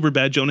as super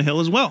bad Jonah Hill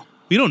as well.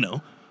 We don't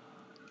know.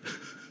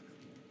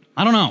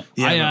 I don't know.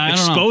 Yeah, I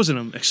exposing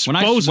don't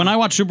know. him. When I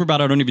watch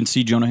Superbad, I don't even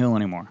see Jonah Hill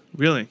anymore.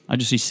 Really? I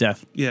just see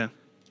Seth. Yeah.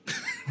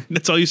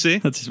 That's all you see?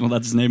 That's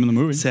his name in the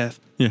movie. Seth.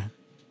 Yeah.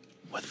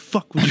 What the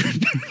fuck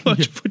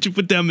would you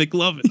put down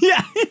McLovin?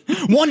 Yeah.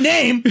 One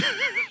name.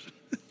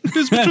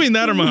 It's between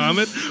that or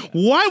Muhammad.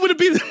 Why would it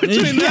be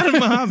between that and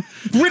Muhammad?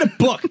 Read a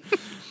book.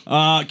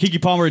 Kiki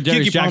Palmer and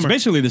Darius Jackson,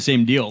 basically the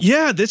same deal.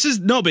 Yeah,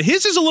 but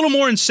his is a little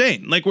more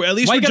insane. Like at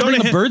least why you gotta Jonah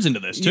bring the birds into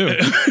this too?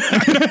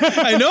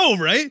 I know,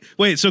 right?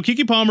 Wait, so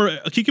Kiki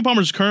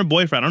Palmer's current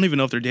boyfriend. I don't even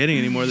know if they're dating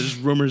anymore. There's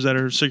rumors that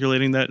are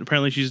circulating that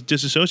apparently she's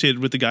disassociated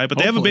with the guy,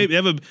 but Hopefully. they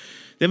have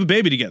a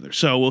baby together.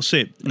 So we'll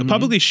see.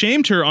 Publicly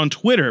shamed her on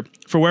Twitter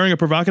for wearing a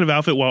provocative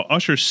outfit while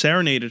Usher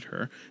serenaded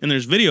her. And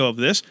there's video of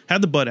this.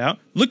 Had the butt out.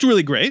 Looked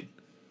really great.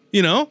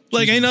 Ain't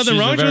nothing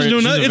wrong. She's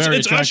doing nothing.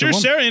 It's Usher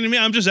serenading me.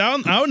 I'm just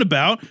out and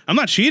about. I'm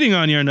not cheating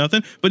on you or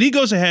nothing. But he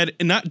goes ahead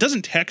and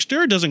doesn't text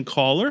her, doesn't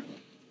call her,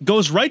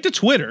 goes right to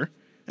Twitter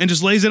and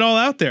just lays it all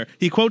out there.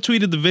 He quote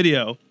tweeted the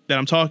video that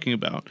I'm talking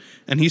about,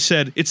 and he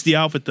said, "It's the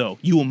outfit though.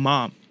 You a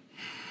mom."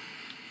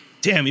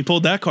 Damn, he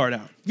pulled that card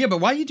out. Yeah,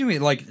 but why are you doing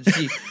it? Like,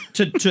 see,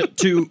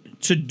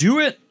 to do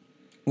it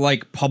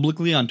like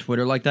publicly on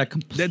Twitter like that,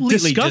 completely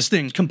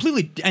disgusting,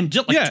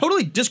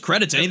 totally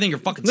discredits anything you're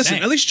fucking Listen,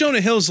 saying. at least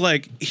Jonah Hill's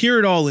like, here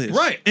it all is,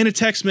 right? In a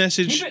text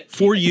message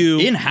for you,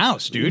 in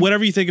house, dude.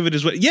 Whatever you think of it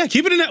is what. Yeah,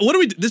 keep it in. What do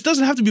we? This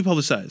doesn't have to be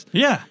publicized.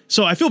 Yeah.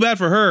 So I feel bad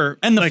for her.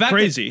 And the like fact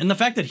crazy, and the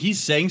fact that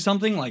he's saying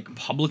something like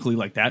publicly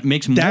like that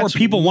makes more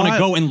people want to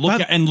go and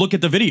look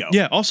at the video.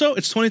 Yeah. Also,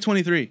 it's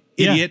 2023.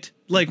 Idiot.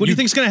 Like, what do you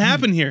think's going to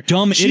happen here?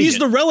 Dumb idiot. She's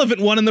the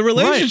relevant one in the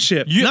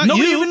relationship. Right. Not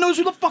nobody you. even knows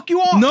who the fuck you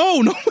are.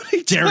 No,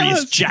 nobody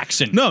Darius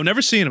Jackson. No,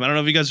 never seen him. I don't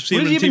know if you guys have seen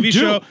What him in does the he TV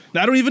even show. do?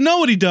 I don't even know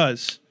what he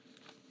does.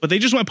 But they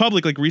just went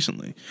public like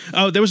recently.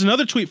 Oh, there was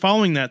another tweet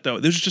following that though.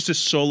 This was just his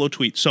solo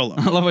tweet. Solo.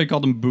 I love how he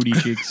called him booty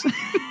cheeks.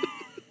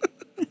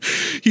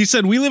 He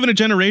said, "We live in a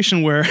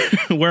generation where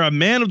where a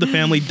man of the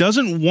family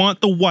doesn't want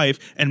the wife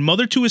and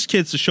mother to his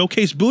kids to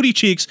showcase booty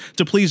cheeks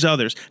to please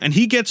others, and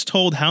he gets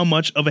told how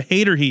much of a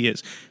hater he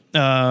is.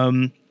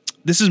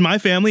 This is my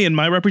family and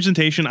my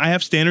representation. I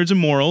have standards and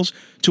morals.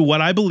 To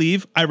what I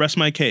believe, I rest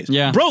my case."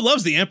 Yeah. Bro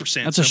loves the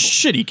ampersand. That's a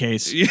symbol. shitty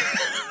case.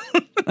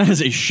 That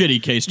is a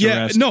shitty case to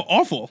rest. No,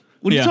 awful.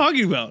 What are Yeah. you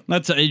talking about?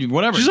 That's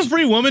whatever. She's a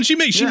free woman. She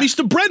meets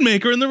the bread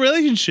maker in the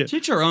relationship.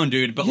 Teach her own,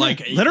 dude. But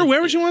like, Let her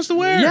wear what she wants to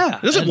wear. Yeah.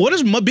 What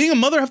does being a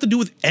mother have to do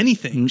with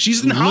anything?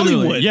 She's in Literally,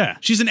 Hollywood. yeah.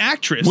 She's an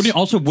actress.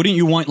 Wouldn't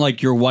you want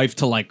like your wife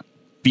to like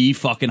be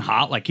fucking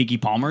hot like Keke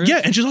Palmer is?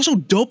 Yeah, and she's also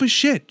dope as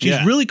shit. She's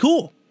Yeah. really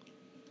cool.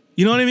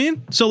 You know what I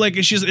mean? So like,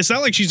 it's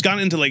not like she's gotten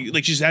into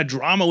like she's had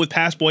drama with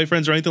past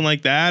boyfriends or anything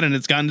like that, and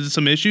it's gotten into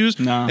some issues.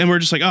 No. And we're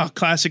just like, oh,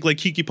 classic like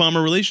Keke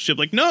Palmer relationship.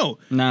 Like, no,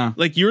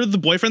 like you're the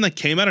boyfriend that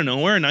came out of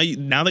nowhere,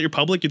 and now that you're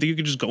public, you think you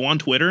could just go on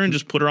Twitter and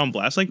just put her on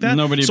blast like that?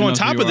 Nobody So even on knows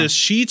who top you of this,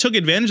 she took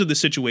advantage of this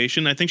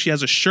situation. I think she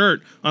has a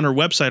shirt on her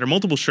website or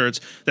multiple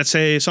shirts that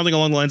say something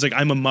along the lines like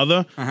 "I'm a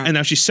mother," and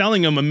now she's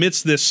selling them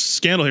amidst this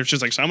scandal here.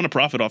 She's like, so I'm going to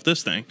profit off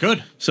this thing.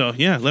 Good. So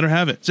yeah, let her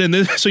have it.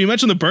 So you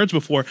mentioned the birds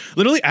before.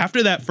 Literally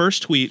after that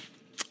first tweet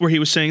where he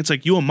was saying it's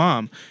like, you a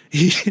mom,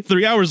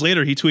 3 hours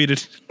later he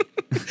tweeted,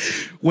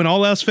 "When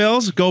all else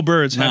fails, go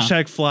birds. No.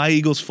 Hashtag fly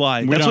eagles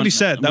fly." That's what he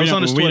said. That was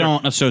on his Twitter. We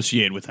don't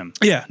associate with him.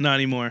 Yeah, not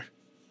anymore.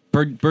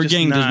 Bird Just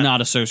Gang not. does not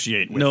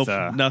associate with. Nope,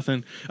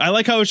 nothing. I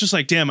like how it's just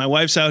like, damn, my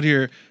wife's out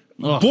here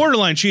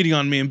borderline cheating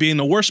on me and being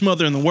the worst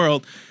mother in the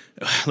world.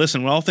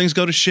 Listen, when all things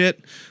go to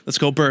shit, let's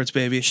go birds,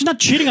 baby. She's not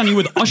cheating on you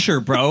with Usher,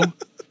 bro.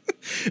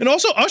 And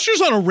also, Usher's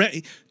on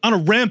a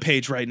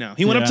rampage right now.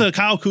 He went up Yeah. to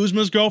Kyle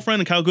Kuzma's girlfriend,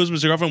 and Kyle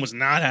Kuzma's girlfriend was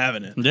not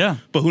having it. Yeah.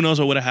 But who knows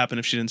what would have happened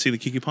if she didn't see the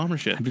Keke Palmer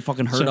shit. Have you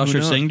fucking heard So who Usher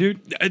knows? sing, dude?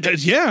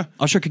 Yeah.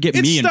 Usher could get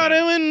It me in started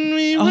bed. when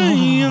we were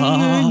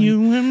young,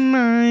 you and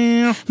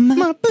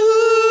my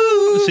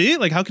boo. See?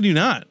 Like, how can you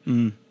not?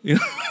 You know?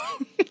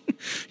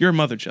 You're a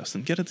mother,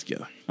 Justin. Get it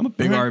together. I'm a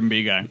big All right.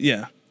 R&B guy.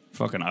 Yeah.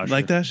 Fucking Usher.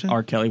 Like that shit?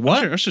 R. Kelly.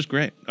 What? Usher's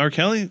great. R.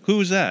 Kelly? Who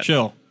was that?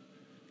 Chill.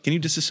 Can you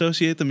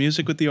disassociate the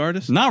music with the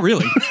artist? Not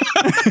really.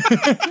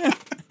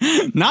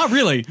 Not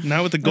really.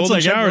 Not with the It's golden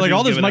like, showers. like he all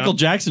was this giving Michael out.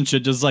 Jackson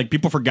shit, just like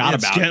people forgot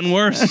It's about. getting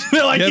worse.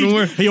 They're like, getting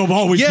worse. he'll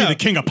always Yeah. be the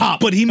king of pop.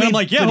 But he And made- I'm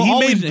like, yeah, but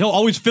he'll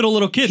always fiddle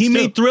little kids. He too.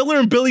 made Thriller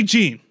and Billie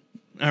Jean.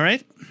 All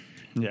right?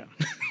 Yeah.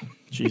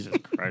 Jesus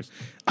Christ.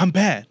 I'm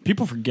bad.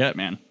 People forget,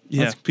 man.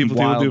 Yeah, That's people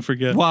wild. do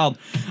forget. Wild.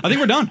 I think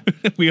we're done.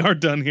 We are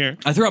done here.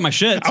 I threw out my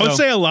shit. I would so-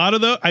 say a lot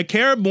of I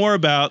care more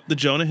about the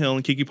Jonah Hill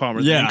and Keke Palmer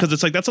thing Yeah. because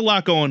it's like that's a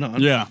lot going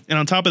on. Yeah. And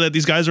on top of that,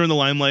 these guys are in the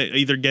limelight,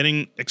 either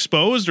getting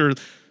exposed or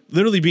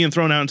literally being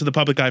thrown out into the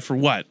public eye for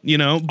what, you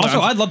know? But Also,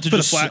 I'd love to for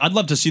the just. flat- I'd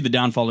love to see the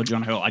downfall of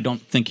Jonah Hill. I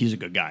don't think he's a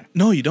good guy.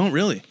 No, you don't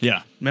really.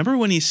 Yeah. Remember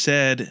when he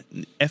said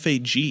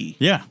 "FAG"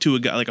 Yeah. to a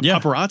guy, like a Yeah.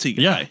 paparazzi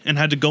guy, Yeah. and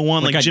had to go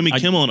on like I- Jimmy I-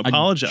 Kimmel and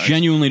apologize? I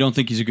genuinely don't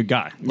think he's a good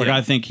guy. Like Yeah.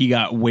 I think he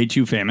got way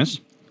too famous,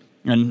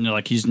 and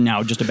like he's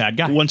now just a bad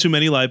guy. One too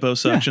many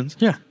liposuctions.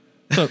 Yeah.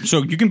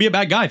 So you can be a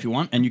bad guy if you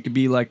want, and you could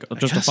be like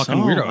just a guess fucking so.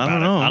 weirdo. I About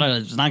don't it. know.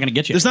 It's not going to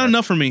get you. There's not anywhere.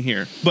 enough for me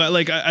here, but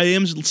like I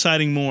am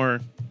siding more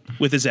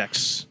with his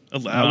ex. I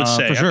would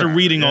say for sure. after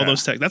reading all Yeah.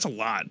 those texts, that's a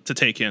lot to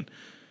take in.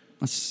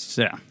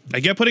 Yeah. I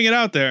get putting it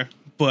out there,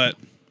 but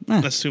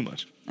that's too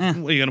much. What,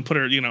 are you gonna put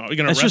her? You know, are you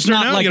gonna It's arrest just her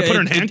not now? like You gonna put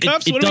her in it-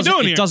 handcuffs? it What are we doesn't-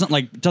 doing it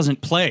here?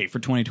 doesn't play for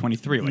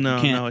 2023. Like, No,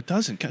 you can't, no, it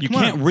doesn't. Come You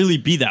on. can't really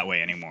be that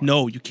way anymore.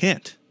 No, you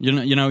can't.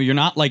 You're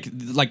not like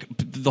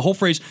the whole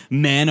phrase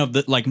man of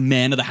the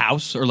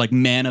house or like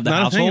man of the Not a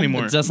thing household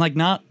anymore. That's like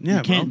not. Yeah,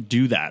 you can't bro.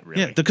 do that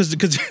really. Yeah, because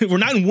we're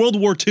not in World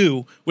War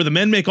II where the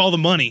men make all the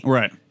money,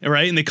 Right.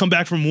 Right, and they come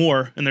back from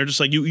war and they're just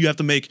like you have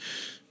to make,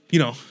 you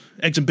know,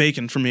 eggs and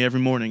bacon for me every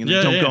morning, and then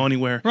Yeah, don't yeah. go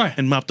anywhere, Right.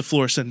 and mop the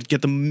floors and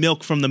get the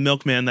milk from the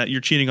milkman that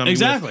you're cheating on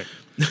Exactly.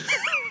 me with.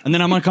 And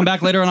then I'm gonna come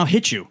back later and I'll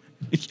hit you.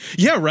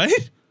 Yeah, right.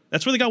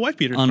 That's where they got white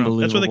beaters from. That's where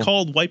they Unbelievable.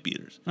 called white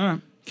beaters. All right.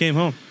 Came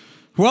home.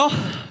 Well,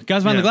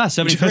 guys behind the glass,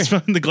 73. Guys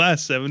behind the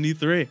glass,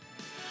 73.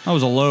 That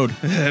was a load.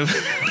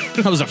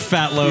 That was a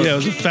fat load. Yeah, it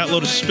was a fat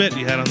load of spit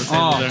you had on the table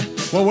Oh. there.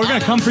 Well, we're gonna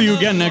come for you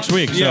again next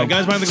week. Yeah, so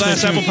Guys Behind the Glass,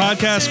 stay Apple tuned.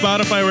 Podcasts,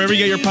 Spotify, wherever you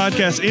get your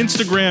podcasts,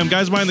 Instagram,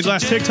 Guys Behind the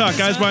Glass, TikTok,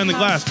 Guys Behind the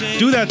Glass.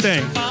 Do that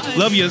thing.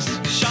 Love yous.